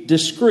be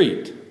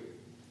discreet.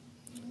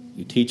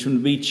 You teach them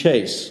to be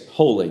chaste,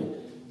 holy.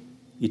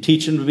 You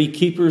teach them to be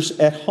keepers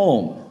at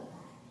home.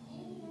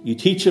 You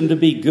teach them to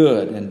be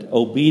good and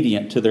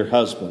obedient to their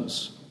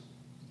husbands,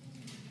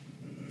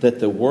 that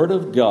the word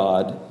of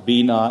God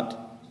be not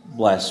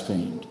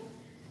blasphemed.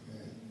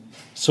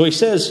 So he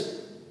says,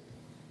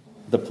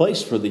 the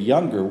place for the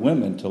younger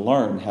women to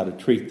learn how to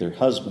treat their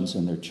husbands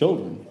and their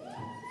children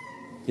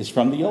is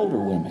from the older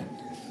women.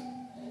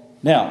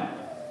 Now,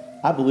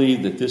 I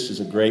believe that this is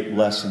a great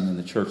lesson in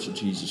the Church of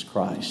Jesus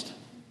Christ.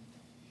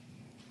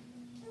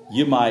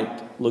 You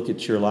might look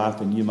at your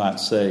life and you might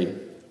say,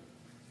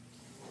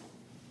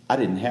 I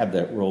didn't have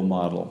that role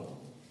model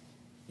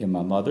in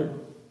my mother,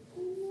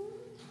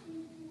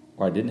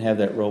 or I didn't have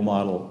that role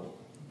model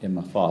in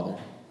my father.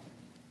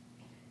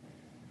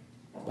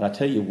 But I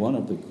tell you, one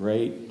of the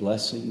great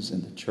blessings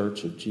in the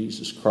Church of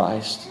Jesus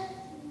Christ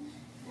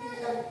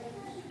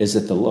is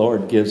that the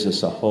Lord gives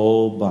us a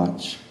whole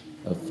bunch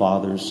of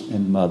fathers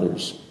and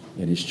mothers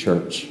in His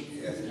church.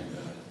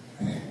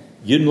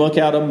 You can look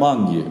out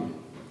among you,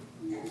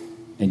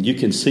 and you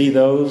can see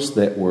those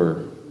that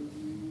were,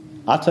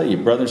 I'll tell you,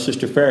 Brother and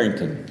Sister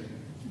Farrington,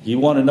 you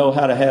want to know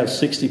how to have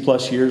 60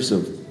 plus years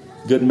of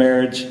good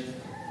marriage?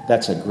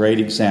 That's a great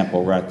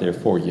example right there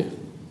for you.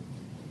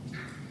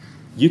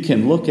 You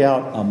can look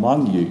out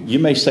among you. You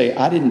may say,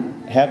 I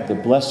didn't have the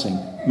blessing.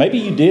 Maybe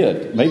you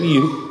did.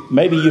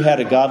 Maybe you had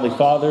a godly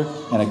father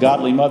and a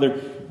godly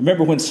mother.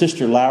 Remember when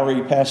Sister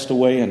Lowry passed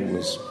away and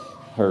was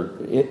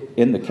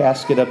in the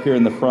casket up here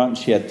in the front?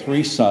 She had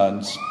 3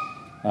 sons,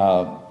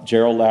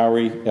 Gerald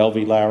Lowry,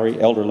 Elvie Lowry,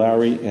 Elder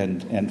Lowry,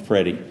 and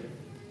Freddie.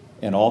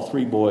 And all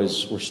 3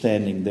 boys were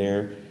standing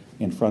there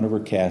in front of her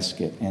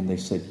casket. And they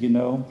said, you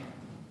know,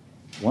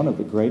 one of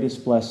the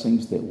greatest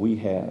blessings that we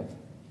have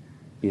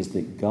is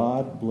that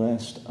God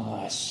blessed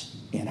us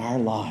in our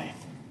life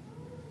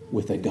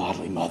with a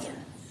godly mother.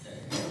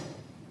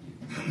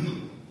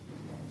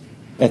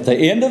 At the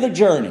end of the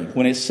journey,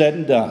 when it's said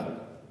and done,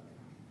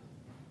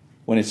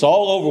 when it's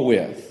all over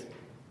with,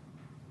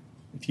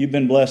 if you've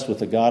been blessed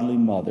with a godly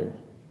mother,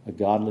 a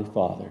godly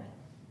father,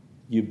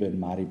 you've been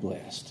mighty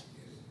blessed.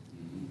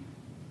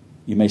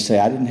 You may say,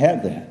 I didn't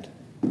have that.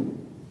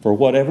 For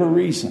whatever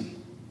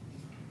reason,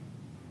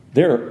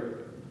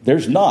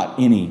 there's not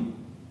any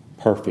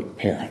perfect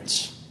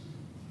parents.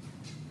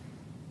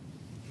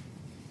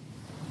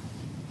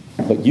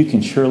 But you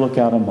can sure look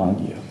out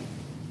among you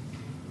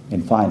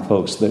and find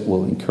folks that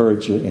will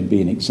encourage you and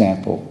be an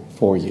example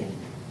for you.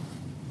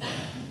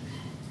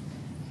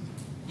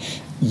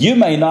 You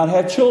may not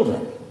have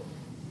children,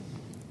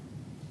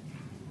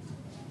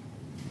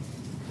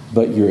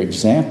 but your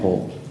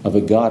example of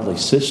a godly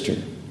sister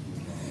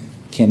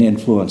can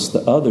influence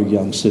the other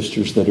young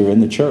sisters that are in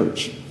the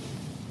church,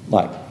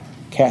 like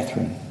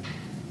Catherine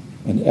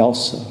and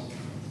Elsa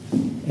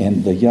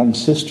and the young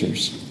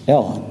sisters,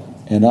 Ellen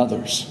and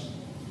others.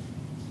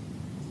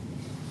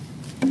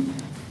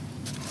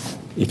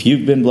 If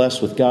you've been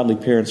blessed with godly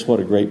parents, what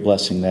a great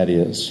blessing that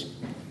is.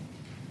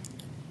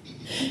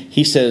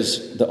 He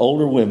says the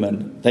older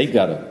women, they've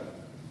got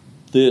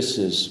this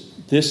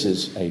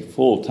is a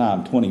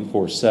full-time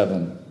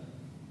 24/7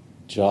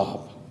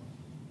 job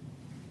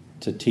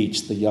to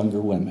teach the younger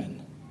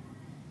women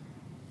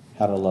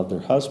how to love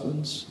their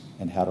husbands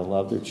and how to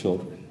love their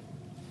children.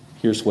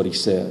 Here's what he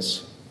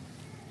says.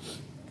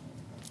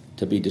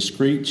 To be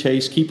discreet,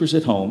 chaste, keepers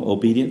at home,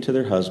 obedient to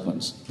their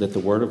husbands, that the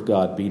word of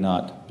God be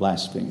not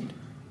blasphemed.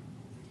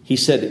 He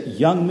said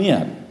young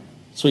men.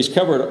 So he's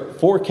covered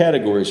 4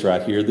 categories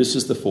right here. This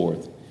is the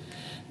 4th.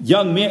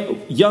 Young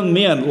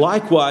men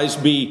likewise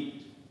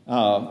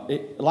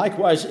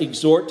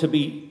exhort to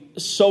be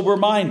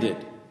sober-minded,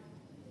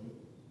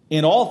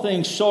 in all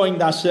things showing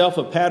thyself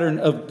a pattern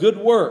of good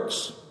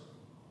works.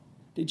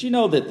 Did you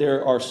know that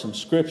there are some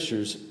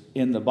scriptures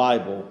in the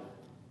Bible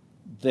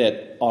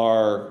that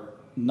are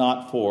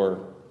not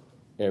for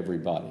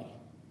everybody?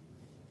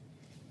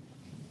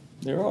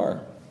 There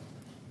are.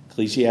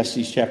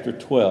 Ecclesiastes chapter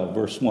 12,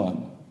 verse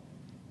 1.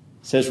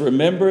 It says,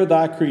 remember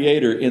thy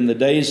Creator in the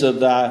days of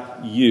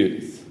thy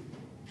youth.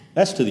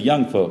 That's to the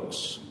young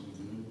folks.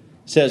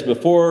 It says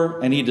before,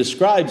 and he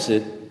describes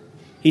it,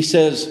 he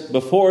says,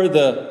 before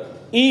the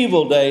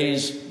evil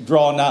days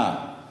draw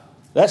nigh.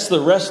 That's the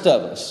rest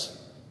of us,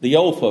 the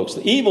old folks.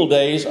 The evil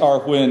days are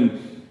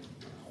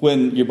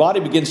when your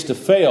body begins to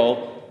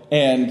fail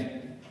and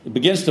it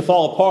begins to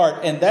fall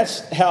apart, and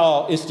that's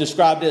how it's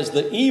described as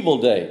the evil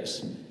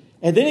days.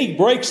 And then he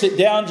breaks it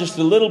down just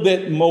a little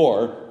bit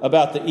more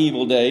about the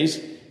evil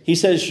days. He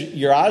says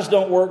your eyes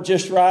don't work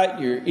just right.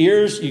 Your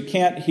ears, you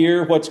can't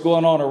hear what's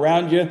going on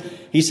around you.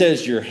 He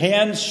says your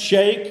hands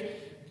shake.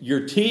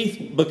 Your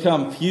teeth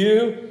become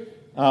few.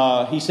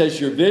 He says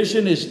your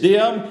vision is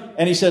dim.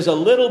 And he says a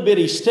little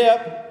bitty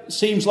step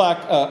seems like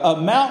a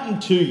mountain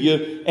to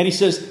you. And he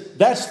says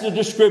that's the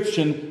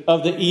description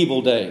of the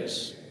evil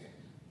days.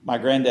 My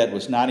granddad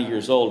was 90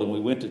 years old, and we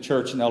went to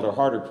church, and Elder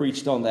Harder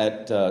preached on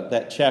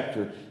that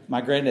chapter.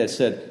 My granddad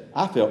said,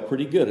 I felt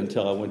pretty good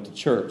until I went to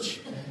church.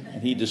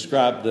 And he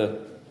described the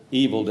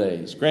evil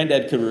days.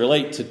 Granddad could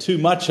relate to too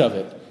much of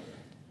it.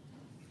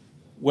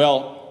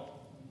 Well,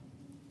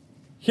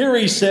 here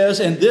he says,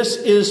 and this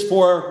is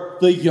for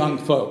the young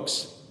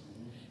folks.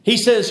 He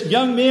says,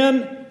 young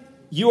men,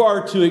 you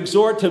are to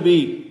exhort to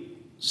be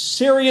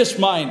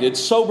serious-minded,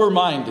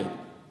 sober-minded,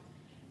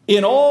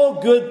 in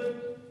all good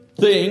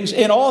things,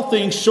 in all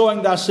things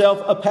showing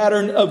thyself a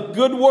pattern of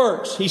good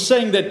works. He's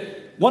saying that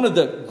one of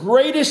the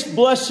greatest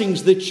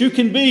blessings that you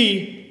can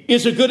be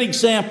is a good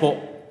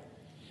example.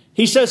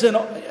 He says, and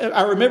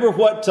I remember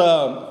what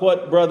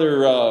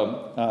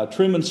Brother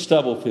Truman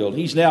Stubblefield,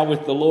 he's now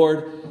with the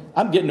Lord.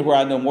 I'm getting to where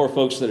I know more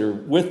folks that are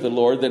with the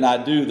Lord than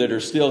I do that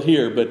are still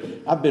here, but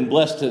I've been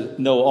blessed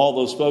to know all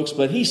those folks.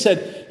 But he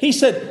said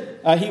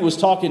he was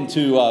talking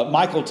to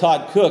Michael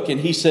Todd Cook, and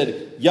he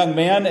said, young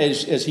man,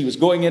 as he was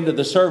going into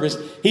the service,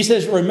 he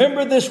says,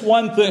 remember this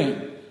one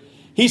thing.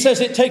 He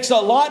says it takes a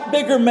lot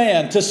bigger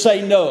man to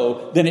say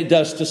no than it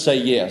does to say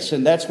yes.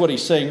 And that's what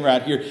he's saying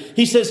right here.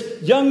 He says,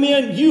 young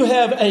men, you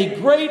have a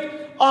great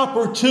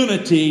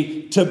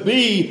opportunity to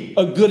be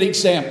a good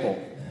example.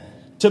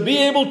 To be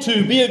able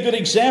to be a good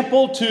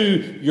example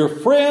to your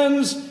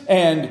friends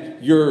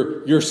and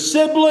your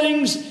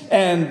siblings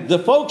and the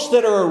folks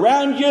that are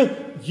around you.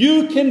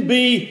 You can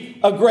be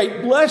a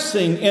great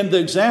blessing in the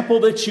example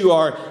that you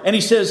are. And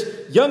he says,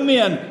 young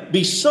men,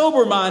 be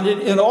sober-minded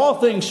in all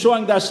things,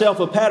 showing thyself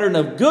a pattern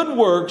of good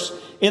works,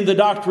 in the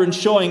doctrine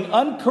showing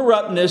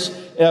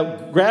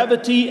uncorruptness,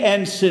 gravity,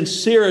 and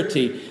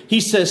sincerity. He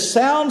says,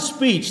 sound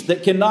speech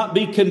that cannot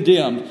be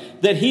condemned,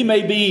 that he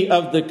may be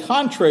of the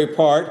contrary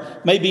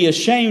part, may be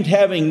ashamed,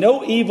 having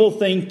no evil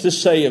thing to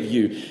say of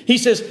you. He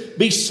says,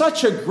 be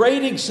such a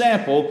great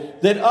example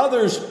that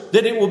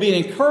it will be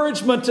an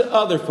encouragement to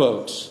other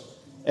folks,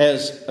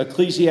 as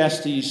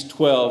Ecclesiastes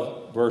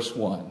 12, verse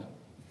 1.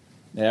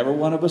 Now, every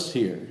one of us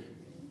here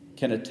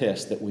can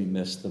attest that we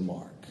missed the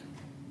mark.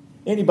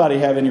 Anybody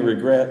have any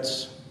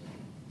regrets?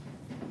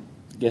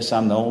 Guess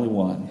I'm the only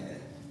one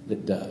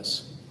that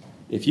does.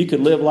 If you could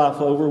live life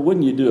over,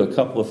 wouldn't you do a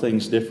couple of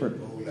things different?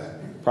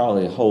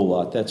 Probably a whole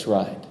lot. That's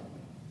right.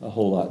 A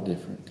whole lot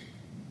different.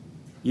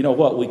 You know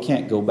what? We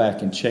can't go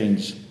back and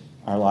change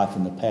our life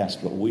in the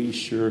past, but we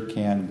sure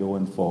can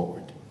going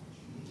forward.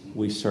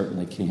 We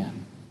certainly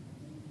can.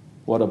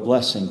 What a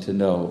blessing to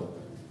know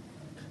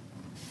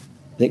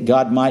that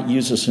God might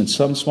use us in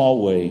some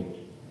small way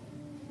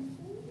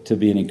to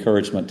be an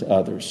encouragement to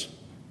others.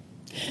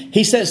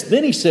 He says,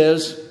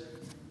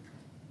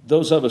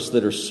 those of us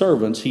that are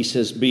servants, he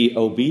says, be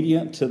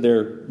obedient to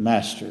their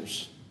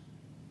masters,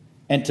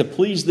 and to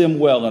please them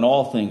well in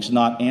all things,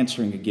 not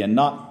answering again,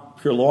 not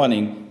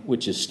purloining,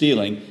 which is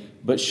stealing,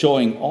 but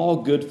showing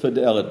all good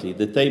fidelity,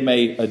 that they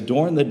may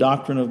adorn the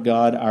doctrine of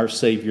God our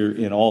Savior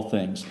in all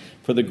things.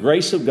 For the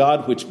grace of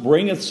God which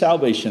bringeth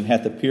salvation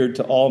hath appeared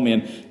to all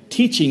men,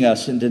 teaching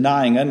us in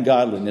denying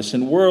ungodliness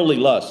and worldly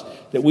lust,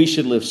 that we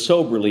should live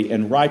soberly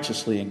and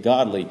righteously and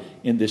godly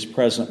in this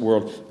present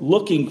world,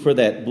 looking for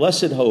that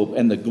blessed hope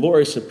and the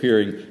glorious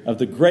appearing of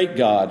the great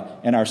God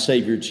and our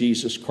Savior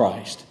Jesus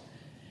Christ.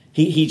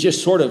 He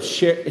just sort of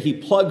he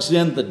plugs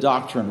in the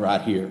doctrine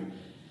right here.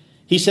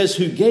 He says,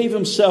 who gave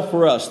himself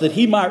for us, that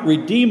he might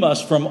redeem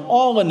us from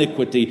all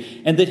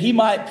iniquity, and that he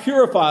might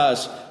purify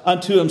us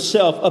unto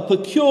himself, a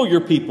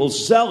peculiar people,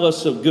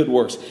 zealous of good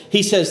works.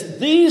 He says,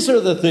 these are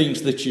the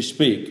things that you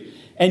speak,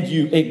 and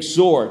you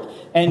exhort,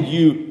 and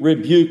you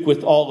rebuke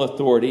with all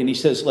authority. And he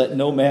says, let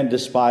no man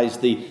despise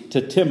thee.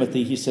 To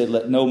Timothy, he said,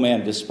 let no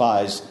man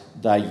despise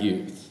thy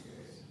youth.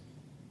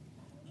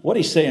 What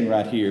he's saying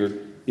right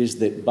here is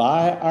that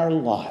by our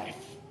life,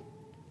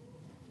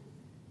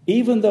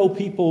 even though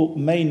people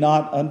may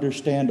not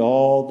understand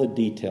all the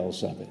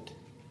details of it.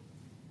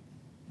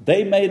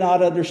 They may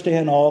not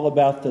understand all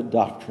about the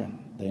doctrine.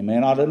 They may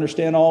not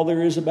understand all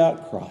there is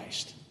about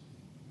Christ.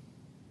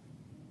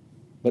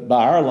 But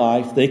by our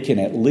life, they can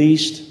at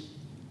least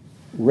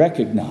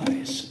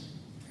recognize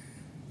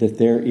that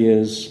there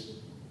is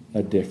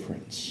a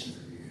difference.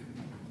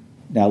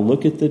 Now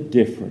look at the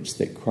difference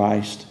that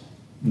Christ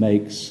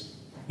makes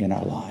in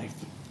our life.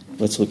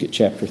 Let's look at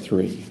chapter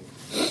 3.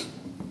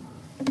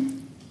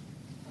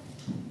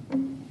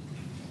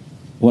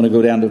 I want to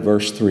go down to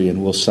verse 3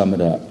 and we'll sum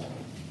it up.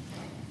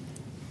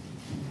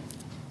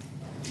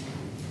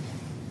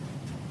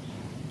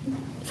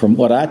 From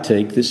what I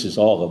take, this is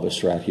all of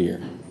us right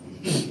here.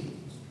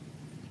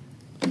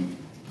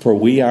 For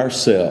we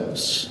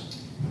ourselves,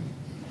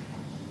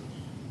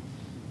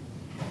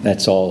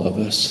 that's all of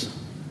us.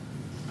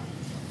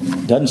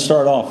 Doesn't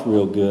start off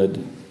real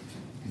good,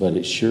 but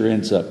it sure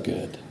ends up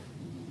good.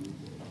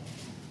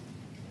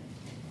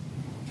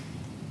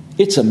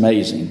 It's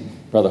amazing.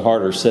 Brother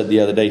Harder said the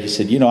other day, he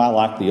said, I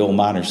like the old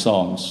minor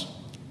songs.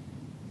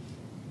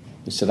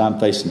 He said, I'm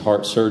facing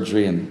heart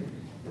surgery and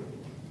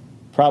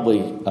probably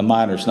a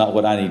minor's not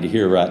what I need to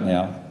hear right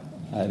now.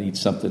 I need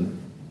something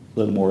a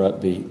little more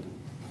upbeat.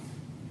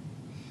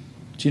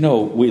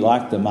 But we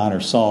like the minor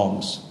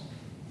songs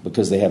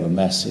because they have a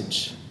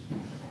message.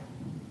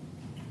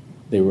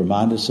 They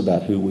remind us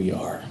about who we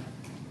are.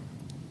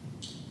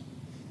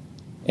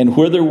 And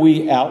whether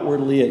we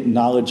outwardly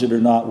acknowledge it or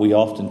not, we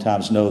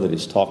oftentimes know that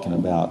it's talking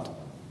about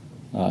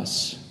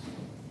us.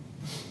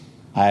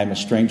 I am a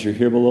stranger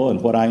here below,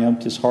 and what I am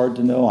 'tis hard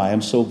to know. I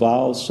am so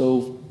vile,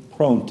 so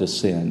prone to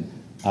sin.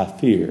 I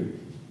fear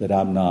that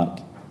I'm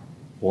not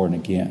born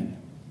again.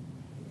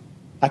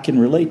 I can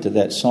relate to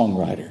that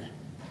songwriter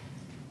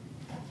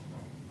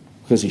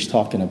because he's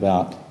talking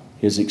about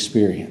his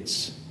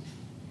experience.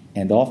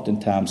 And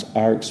oftentimes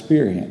our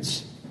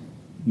experience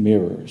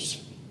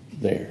mirrors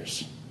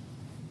theirs.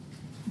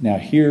 Now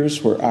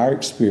here's where our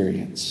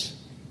experience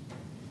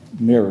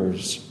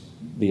mirrors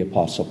the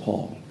Apostle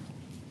Paul.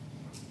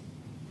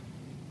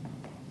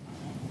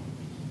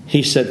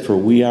 He said, for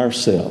we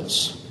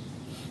ourselves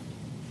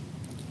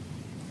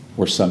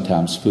were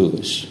sometimes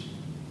foolish.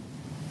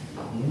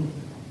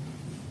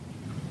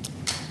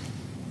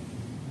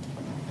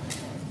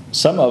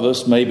 Some of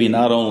us maybe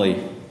not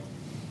only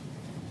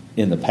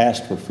in the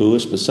past were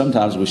foolish, but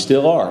sometimes we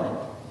still are.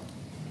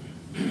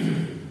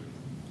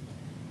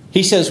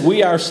 He says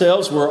we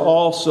ourselves were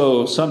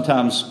also,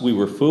 sometimes we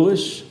were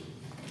foolish,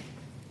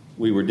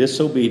 we were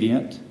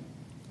disobedient,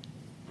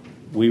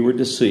 we were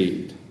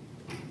deceived.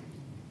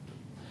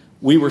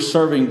 We were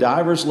serving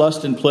divers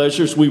lusts and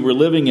pleasures. We were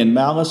living in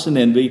malice and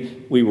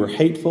envy. We were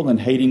hateful and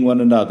hating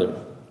one another.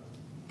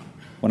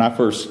 When I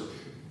first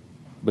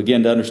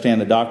began to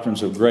understand the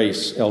doctrines of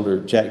grace, Elder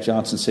Jack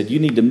Johnson said, you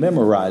need to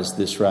memorize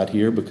this right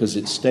here because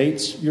it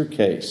states your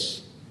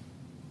case.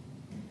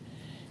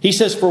 He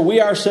says, for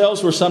we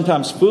ourselves were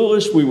sometimes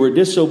foolish, we were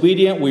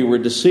disobedient, we were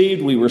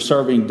deceived, we were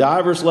serving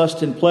divers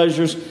lusts and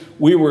pleasures,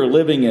 we were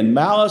living in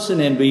malice and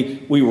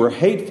envy, we were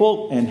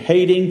hateful and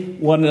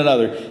hating one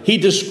another. He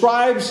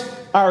describes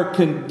our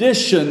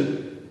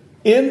condition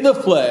in the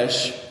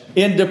flesh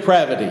in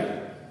depravity.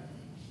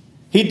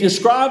 He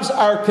describes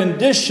our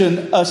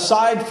condition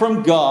aside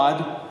from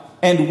God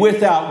and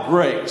without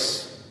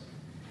grace.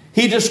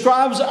 He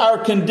describes our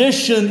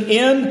condition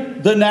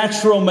in the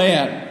natural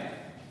man.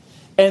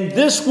 And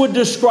this would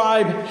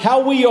describe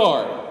how we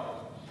are.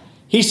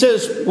 He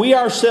says, we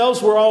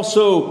ourselves were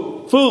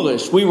also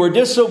foolish. We were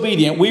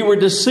disobedient. We were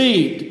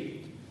deceived.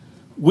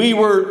 We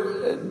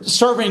were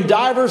serving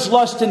divers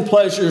lusts and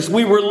pleasures.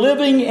 We were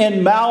living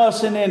in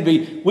malice and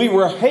envy. We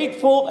were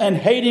hateful and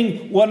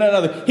hating one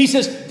another. He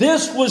says,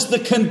 this was the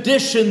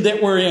condition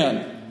that we're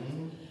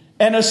in.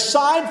 And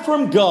aside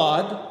from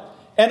God,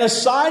 and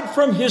aside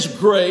from His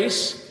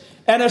grace,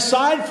 and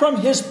aside from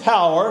His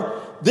power,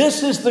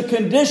 this is the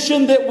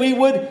condition that we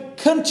would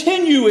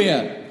continue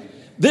in.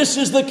 This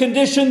is the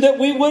condition that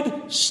we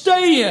would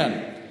stay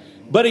in.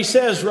 But he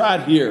says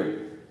right here,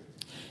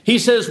 he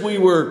says we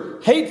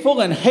were hateful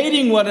and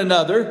hating one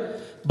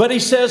another. But he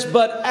says,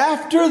 but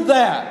after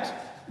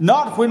that,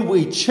 not when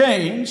we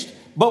changed,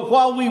 but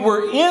while we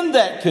were in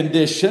that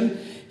condition,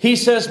 he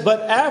says,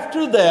 but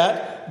after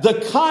that,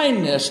 the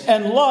kindness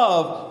and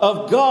love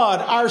of God,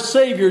 our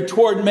Savior,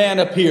 toward man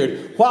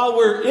appeared. While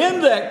we're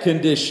in that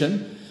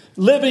condition,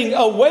 living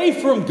away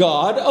from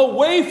God,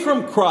 away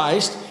from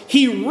Christ,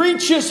 He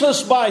reaches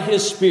us by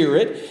His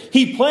Spirit.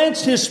 He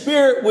plants His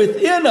Spirit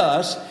within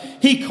us.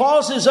 He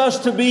causes us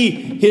to be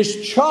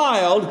His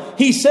child.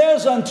 He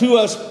says unto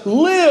us,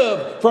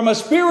 live from a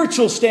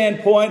spiritual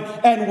standpoint,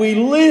 and we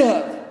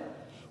live.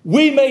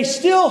 We may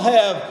still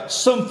have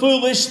some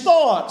foolish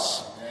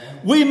thoughts.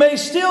 We may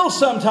still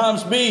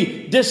sometimes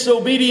be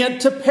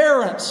disobedient to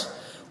parents.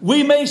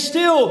 We may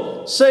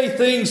still say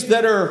things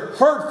that are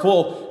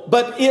hurtful,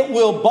 but it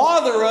will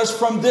bother us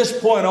from this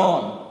point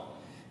on.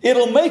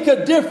 It'll make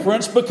a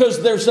difference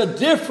because there's a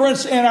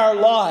difference in our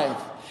life.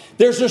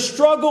 There's a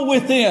struggle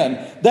within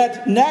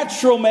that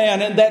natural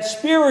man and that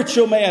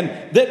spiritual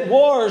man that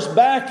wars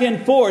back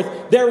and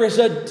forth. There is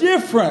a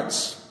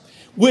difference.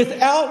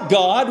 Without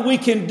God, we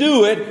can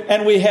do it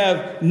and we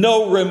have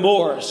no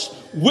remorse.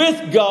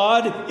 With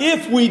God,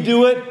 if we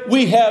do it,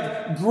 we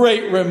have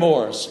great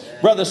remorse.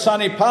 Brother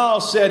Sonny Powell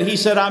said,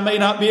 I may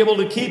not be able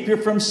to keep you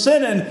from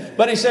sinning,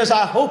 but he says,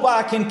 I hope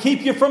I can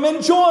keep you from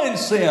enjoying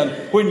sin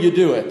when you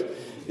do it.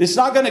 It's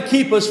not going to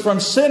keep us from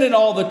sinning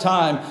all the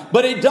time,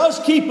 but it does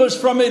keep us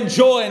from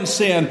enjoying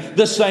sin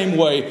the same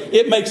way.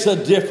 It makes a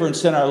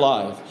difference in our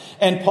life.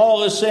 And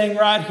Paul is saying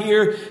right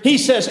here, he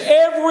says,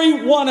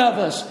 every one of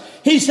us,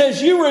 he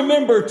says, you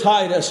remember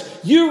Titus,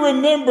 you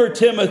remember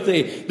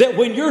Timothy, that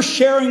when you're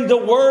sharing the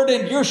word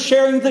and you're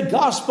sharing the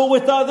gospel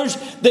with others,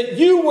 that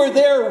you were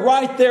there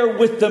right there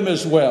with them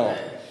as well.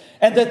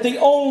 And that the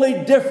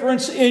only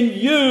difference in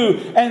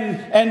you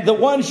and the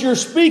ones you're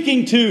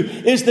speaking to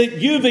is that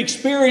you've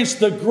experienced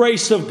the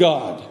grace of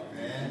God.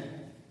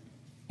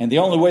 And the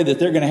only way that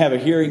they're going to have a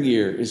hearing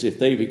ear is if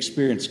they've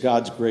experienced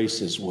God's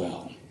grace as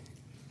well.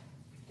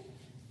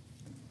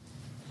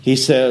 He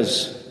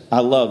says,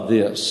 I love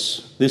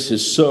this. This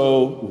is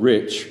so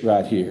rich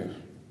right here.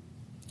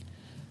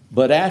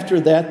 But after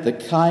that, the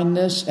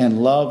kindness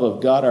and love of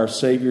God our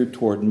Savior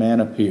toward man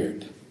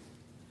appeared.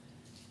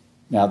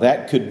 Now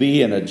that could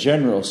be in a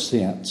general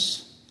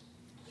sense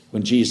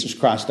when Jesus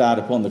Christ died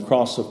upon the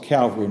cross of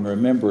Calvary and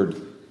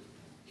remembered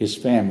his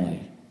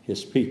family,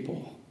 his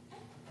people.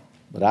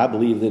 But I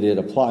believe that it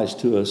applies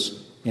to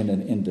us in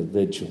an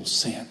individual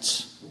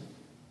sense.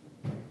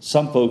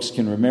 Some folks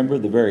can remember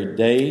the very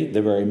day,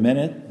 the very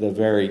minute, the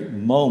very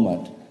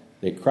moment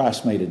that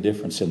Christ made a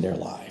difference in their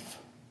life.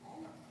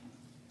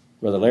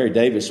 Brother Larry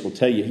Davis will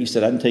tell you, he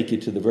said, I can take you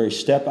to the very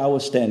step I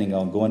was standing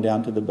on going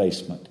down to the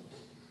basement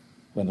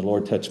when the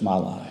Lord touched my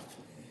life.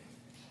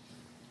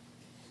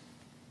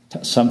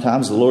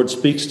 Sometimes the Lord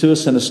speaks to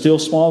us in a still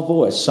small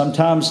voice.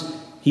 Sometimes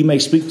he may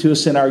speak to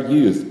us in our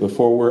youth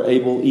before we're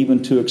able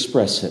even to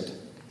express it.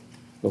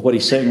 But what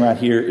he's saying right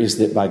here is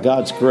that by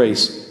God's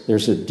grace,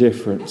 there's a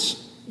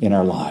difference in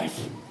our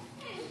life.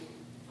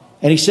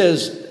 And he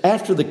says,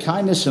 after the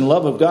kindness and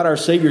love of God our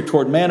Savior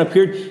toward man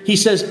appeared, he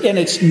says, and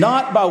it's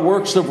not by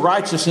works of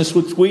righteousness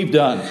which we've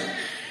done.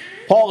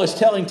 Paul is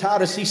telling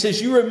Titus, he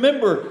says, you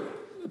remember,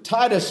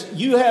 Titus,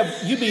 you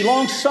be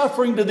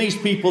long-suffering to these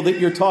people that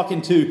you're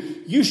talking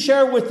to. You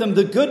share with them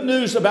the good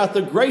news about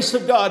the grace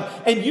of God.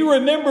 And you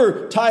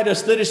remember,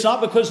 Titus, that it's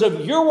not because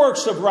of your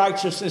works of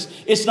righteousness.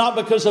 It's not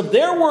because of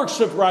their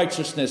works of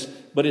righteousness,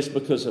 but it's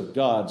because of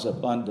God's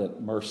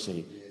abundant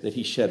mercy that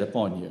he shed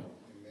upon you.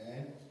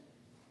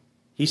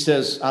 He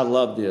says, I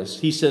love this.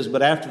 He says,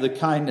 but after the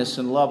kindness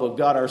and love of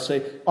God our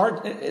Savior.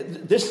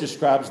 This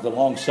describes the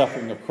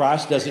long-suffering of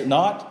Christ, does it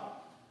not?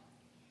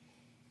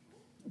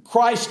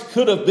 Christ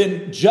could have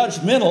been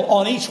judgmental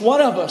on each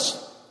one of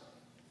us.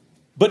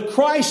 But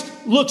Christ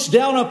looks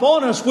down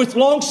upon us with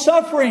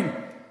long-suffering.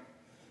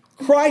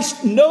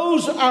 Christ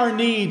knows our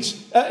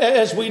needs.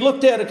 As we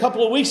looked at a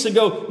couple of weeks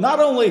ago, not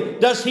only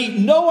does he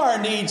know our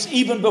needs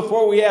even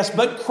before we ask,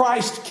 but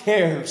Christ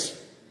cares.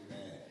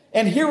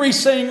 And here he's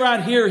saying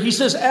right here, he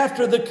says,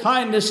 after the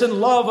kindness and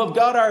love of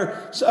God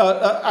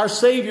our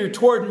Savior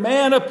toward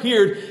man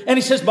appeared. And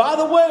he says, by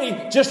the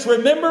way, just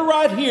remember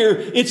right here,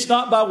 it's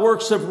not by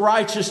works of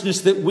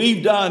righteousness that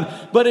we've done,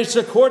 but it's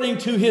according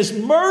to his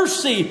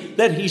mercy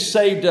that he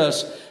saved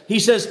us. He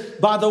says,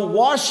 by the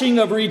washing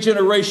of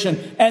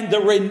regeneration and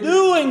the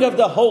renewing of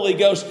the Holy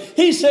Ghost.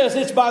 He says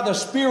it's by the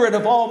Spirit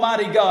of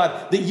Almighty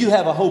God that you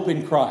have a hope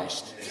in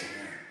Christ.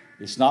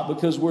 It's not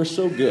because we're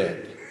so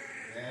good,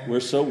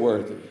 we're so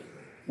worthy,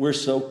 we're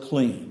so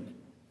clean.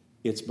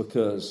 It's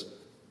because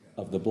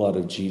of the blood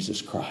of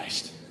Jesus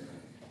Christ.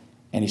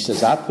 And he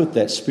says, I put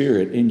that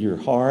Spirit in your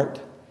heart.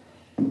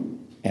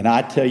 And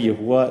I tell you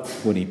what,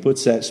 when he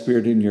puts that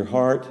Spirit in your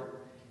heart,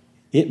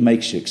 it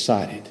makes you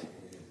excited.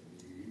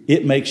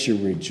 It makes you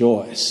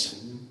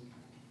rejoice.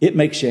 It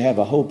makes you have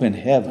a hope in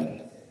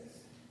heaven.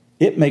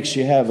 It makes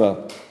you have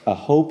a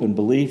hope and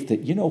belief that,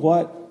 you know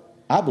what?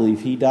 I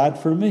believe he died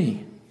for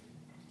me.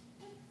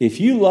 If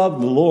you love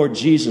the Lord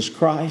Jesus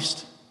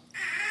Christ,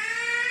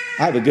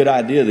 I have a good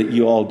idea that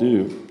you all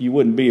do. You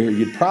wouldn't be here.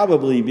 You'd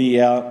probably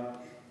be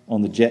out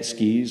on the jet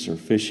skis or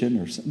fishing.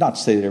 Or not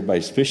to say that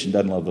everybody's fishing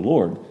doesn't love the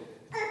Lord.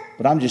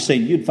 But I'm just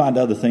saying you'd find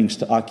other things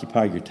to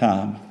occupy your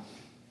time.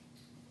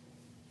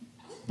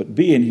 But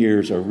being here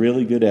is a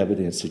really good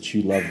evidence that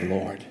you love the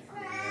Lord.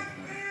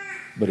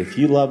 But if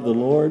you love the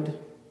Lord,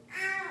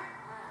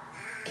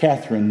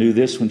 Catherine knew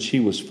this when she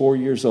was 4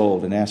 years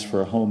old and asked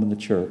for a home in the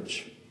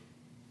church.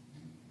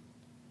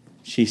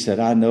 She said,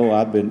 I know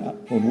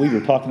when we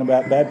were talking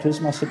about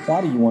baptism, I said,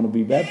 why do you want to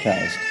be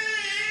baptized?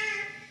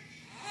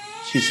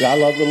 She said,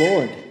 I love the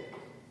Lord.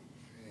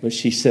 But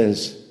she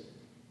says,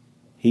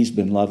 he's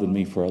been loving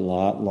me for a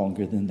lot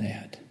longer than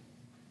that.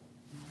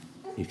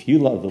 If you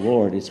love the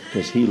Lord, it's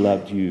because he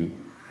loved you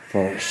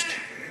first.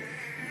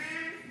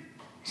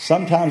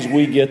 Sometimes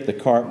we get the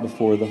cart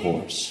before the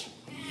horse.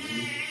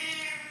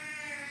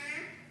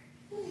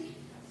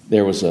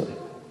 There was a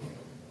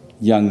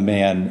young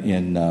man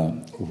in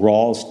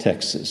Rawls,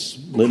 Texas,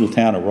 little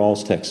town of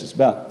Rawls, Texas,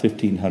 about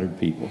 1,500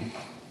 people.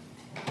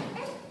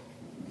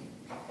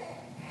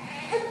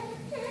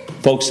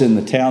 Folks in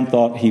the town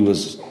thought he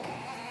was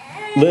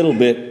a little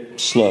bit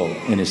slow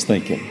in his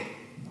thinking,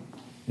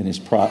 in his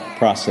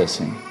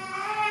processing.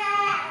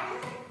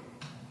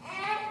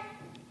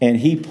 And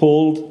he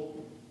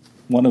pulled,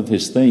 one of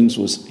his things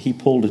was he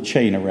pulled a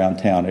chain around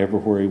town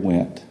everywhere he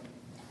went.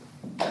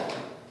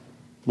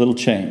 Little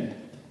chain.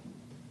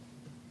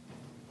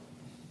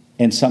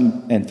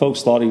 And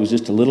folks thought he was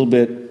just a little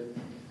bit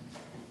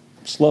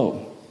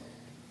slow.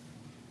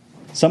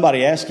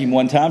 Somebody asked him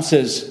one time,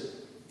 says,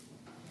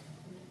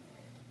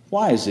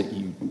 "Why is it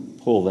you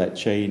pull that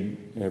chain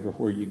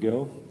everywhere you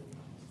go?"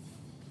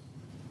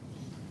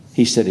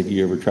 He said, "Have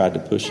you ever tried to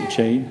push a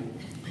chain?"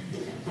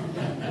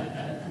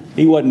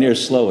 He wasn't near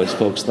as slow as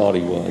folks thought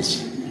he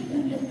was.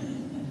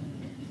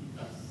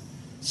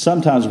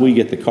 Sometimes we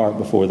get the cart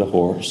before the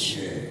horse.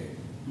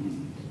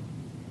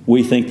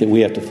 We think that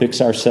we have to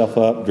fix ourselves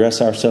up,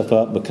 dress ourselves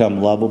up,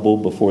 become lovable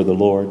before the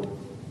Lord.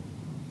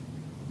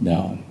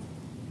 No.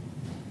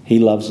 He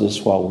loves us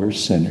while we're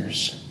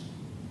sinners.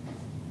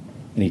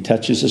 And He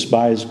touches us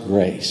by His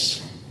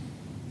grace.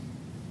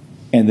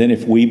 And then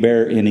if we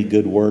bear any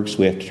good works,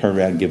 we have to turn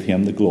around and give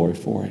Him the glory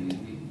for it.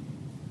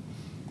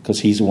 Because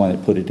He's the one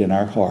that put it in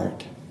our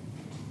heart.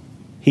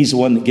 He's the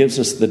one that gives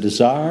us the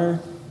desire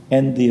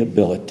and the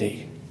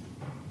ability.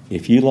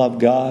 If you love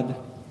God,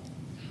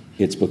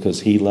 it's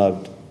because He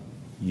loved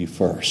you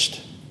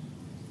first.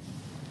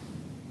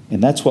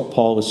 And that's what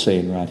Paul is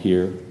saying right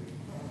here.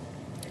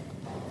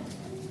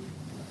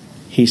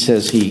 He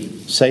says He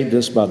saved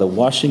us by the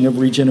washing of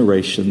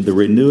regeneration, the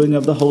renewing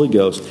of the Holy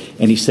Ghost,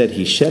 and He said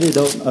He shed it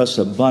on us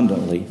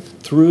abundantly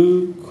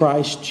through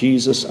Christ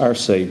Jesus our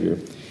Savior,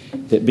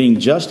 that being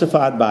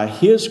justified by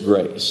His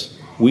grace,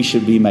 we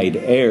should be made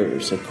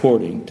heirs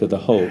according to the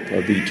hope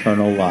of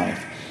eternal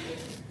life.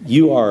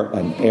 You are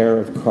an heir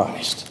of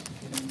Christ.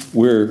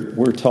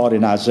 We're taught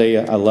in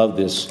Isaiah, I love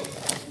this.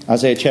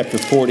 Isaiah chapter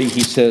 40, he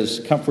says,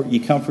 comfort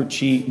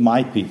ye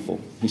my people.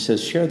 He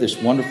says, share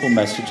this wonderful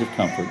message of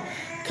comfort.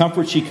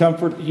 Comfort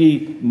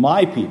ye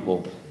my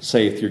people,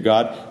 saith your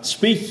God.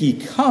 Speak ye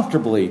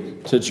comfortably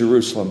to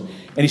Jerusalem.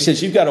 And he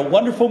says, you've got a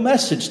wonderful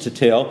message to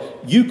tell.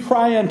 You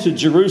cry unto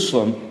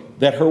Jerusalem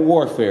that her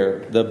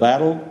warfare, the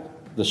battle,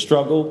 the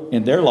struggle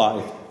in their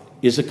life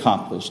is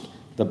accomplished.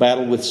 The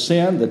battle with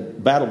sin, the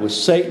battle with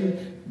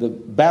Satan, the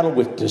battle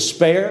with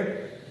despair,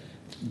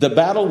 the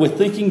battle with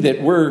thinking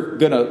that we're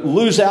going to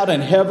lose out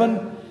in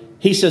heaven.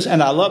 He says,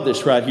 and I love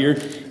this right here.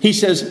 He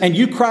says, and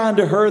you cry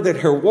unto her that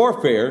her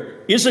warfare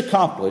is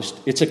accomplished.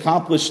 It's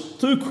accomplished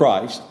through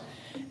Christ.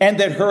 And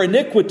that her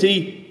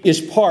iniquity is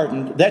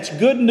pardoned. That's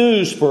good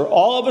news for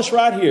all of us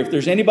right here. If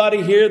there's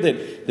anybody here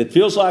that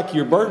feels like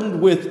you're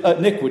burdened with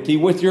iniquity,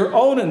 with your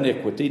own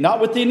iniquity, not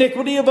with the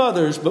iniquity of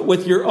others, but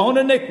with your own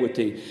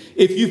iniquity.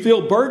 If you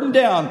feel burdened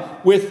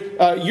down with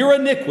your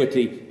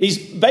iniquity, he's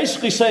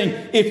basically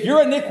saying, if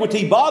your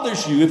iniquity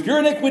bothers you, if your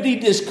iniquity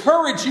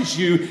discourages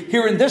you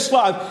here in this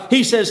life,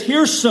 he says,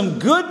 here's some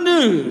good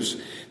news.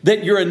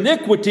 That your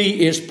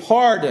iniquity is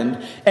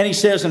pardoned. And he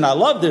says, and I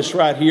love this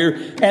right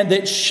here, and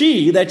that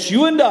she, that's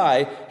you and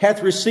I,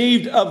 hath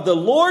received of the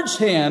Lord's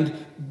hand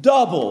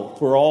double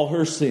for all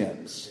her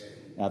sins.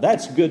 Now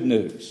that's good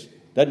news.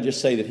 Doesn't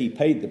just say that He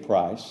paid the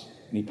price,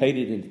 and He paid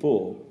it in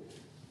full,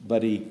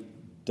 but He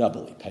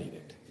doubly paid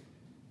it.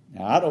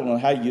 Now I don't know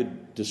how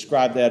you'd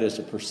describe that as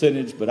a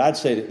percentage, but I'd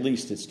say at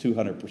least it's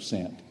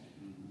 200%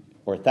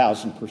 or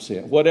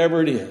 1,000%.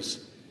 Whatever it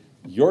is,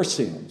 your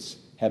sins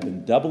have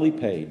been doubly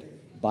paid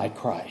by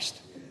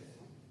Christ.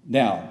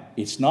 Now,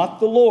 it's not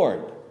the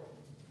Lord,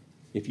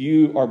 if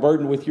you are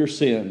burdened with your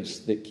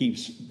sins, that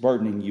keeps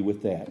burdening you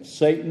with that.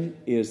 Satan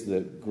is the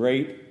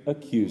great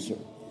accuser.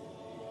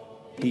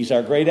 He's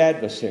our great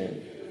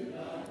adversary.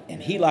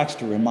 And he likes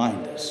to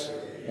remind us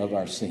of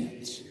our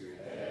sins.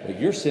 But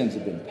your sins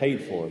have been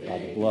paid for by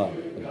the blood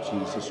of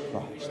Jesus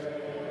Christ.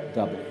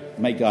 Doubly.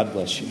 May God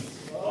bless you.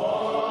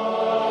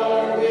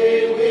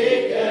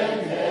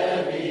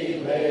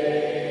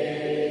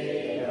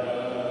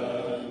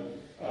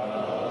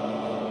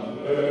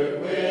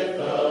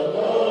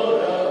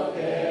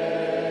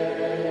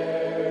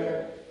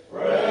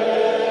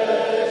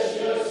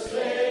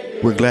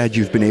 We're glad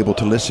you've been able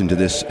to listen to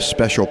this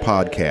special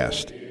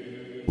podcast.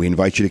 We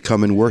invite you to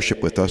come and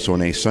worship with us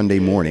on a Sunday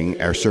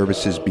morning. Our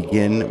services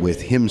begin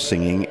with hymn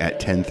singing at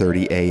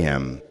 10:30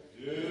 a.m.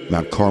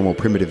 Mount Carmel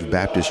Primitive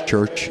Baptist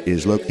Church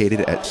is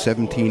located at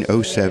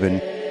 1707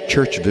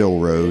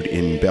 Churchville Road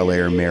in Bel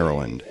Air,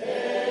 Maryland.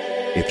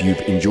 If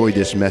you've enjoyed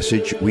this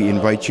message, we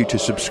invite you to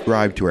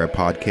subscribe to our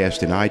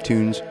podcast in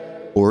iTunes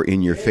or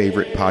in your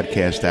favorite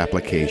podcast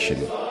application.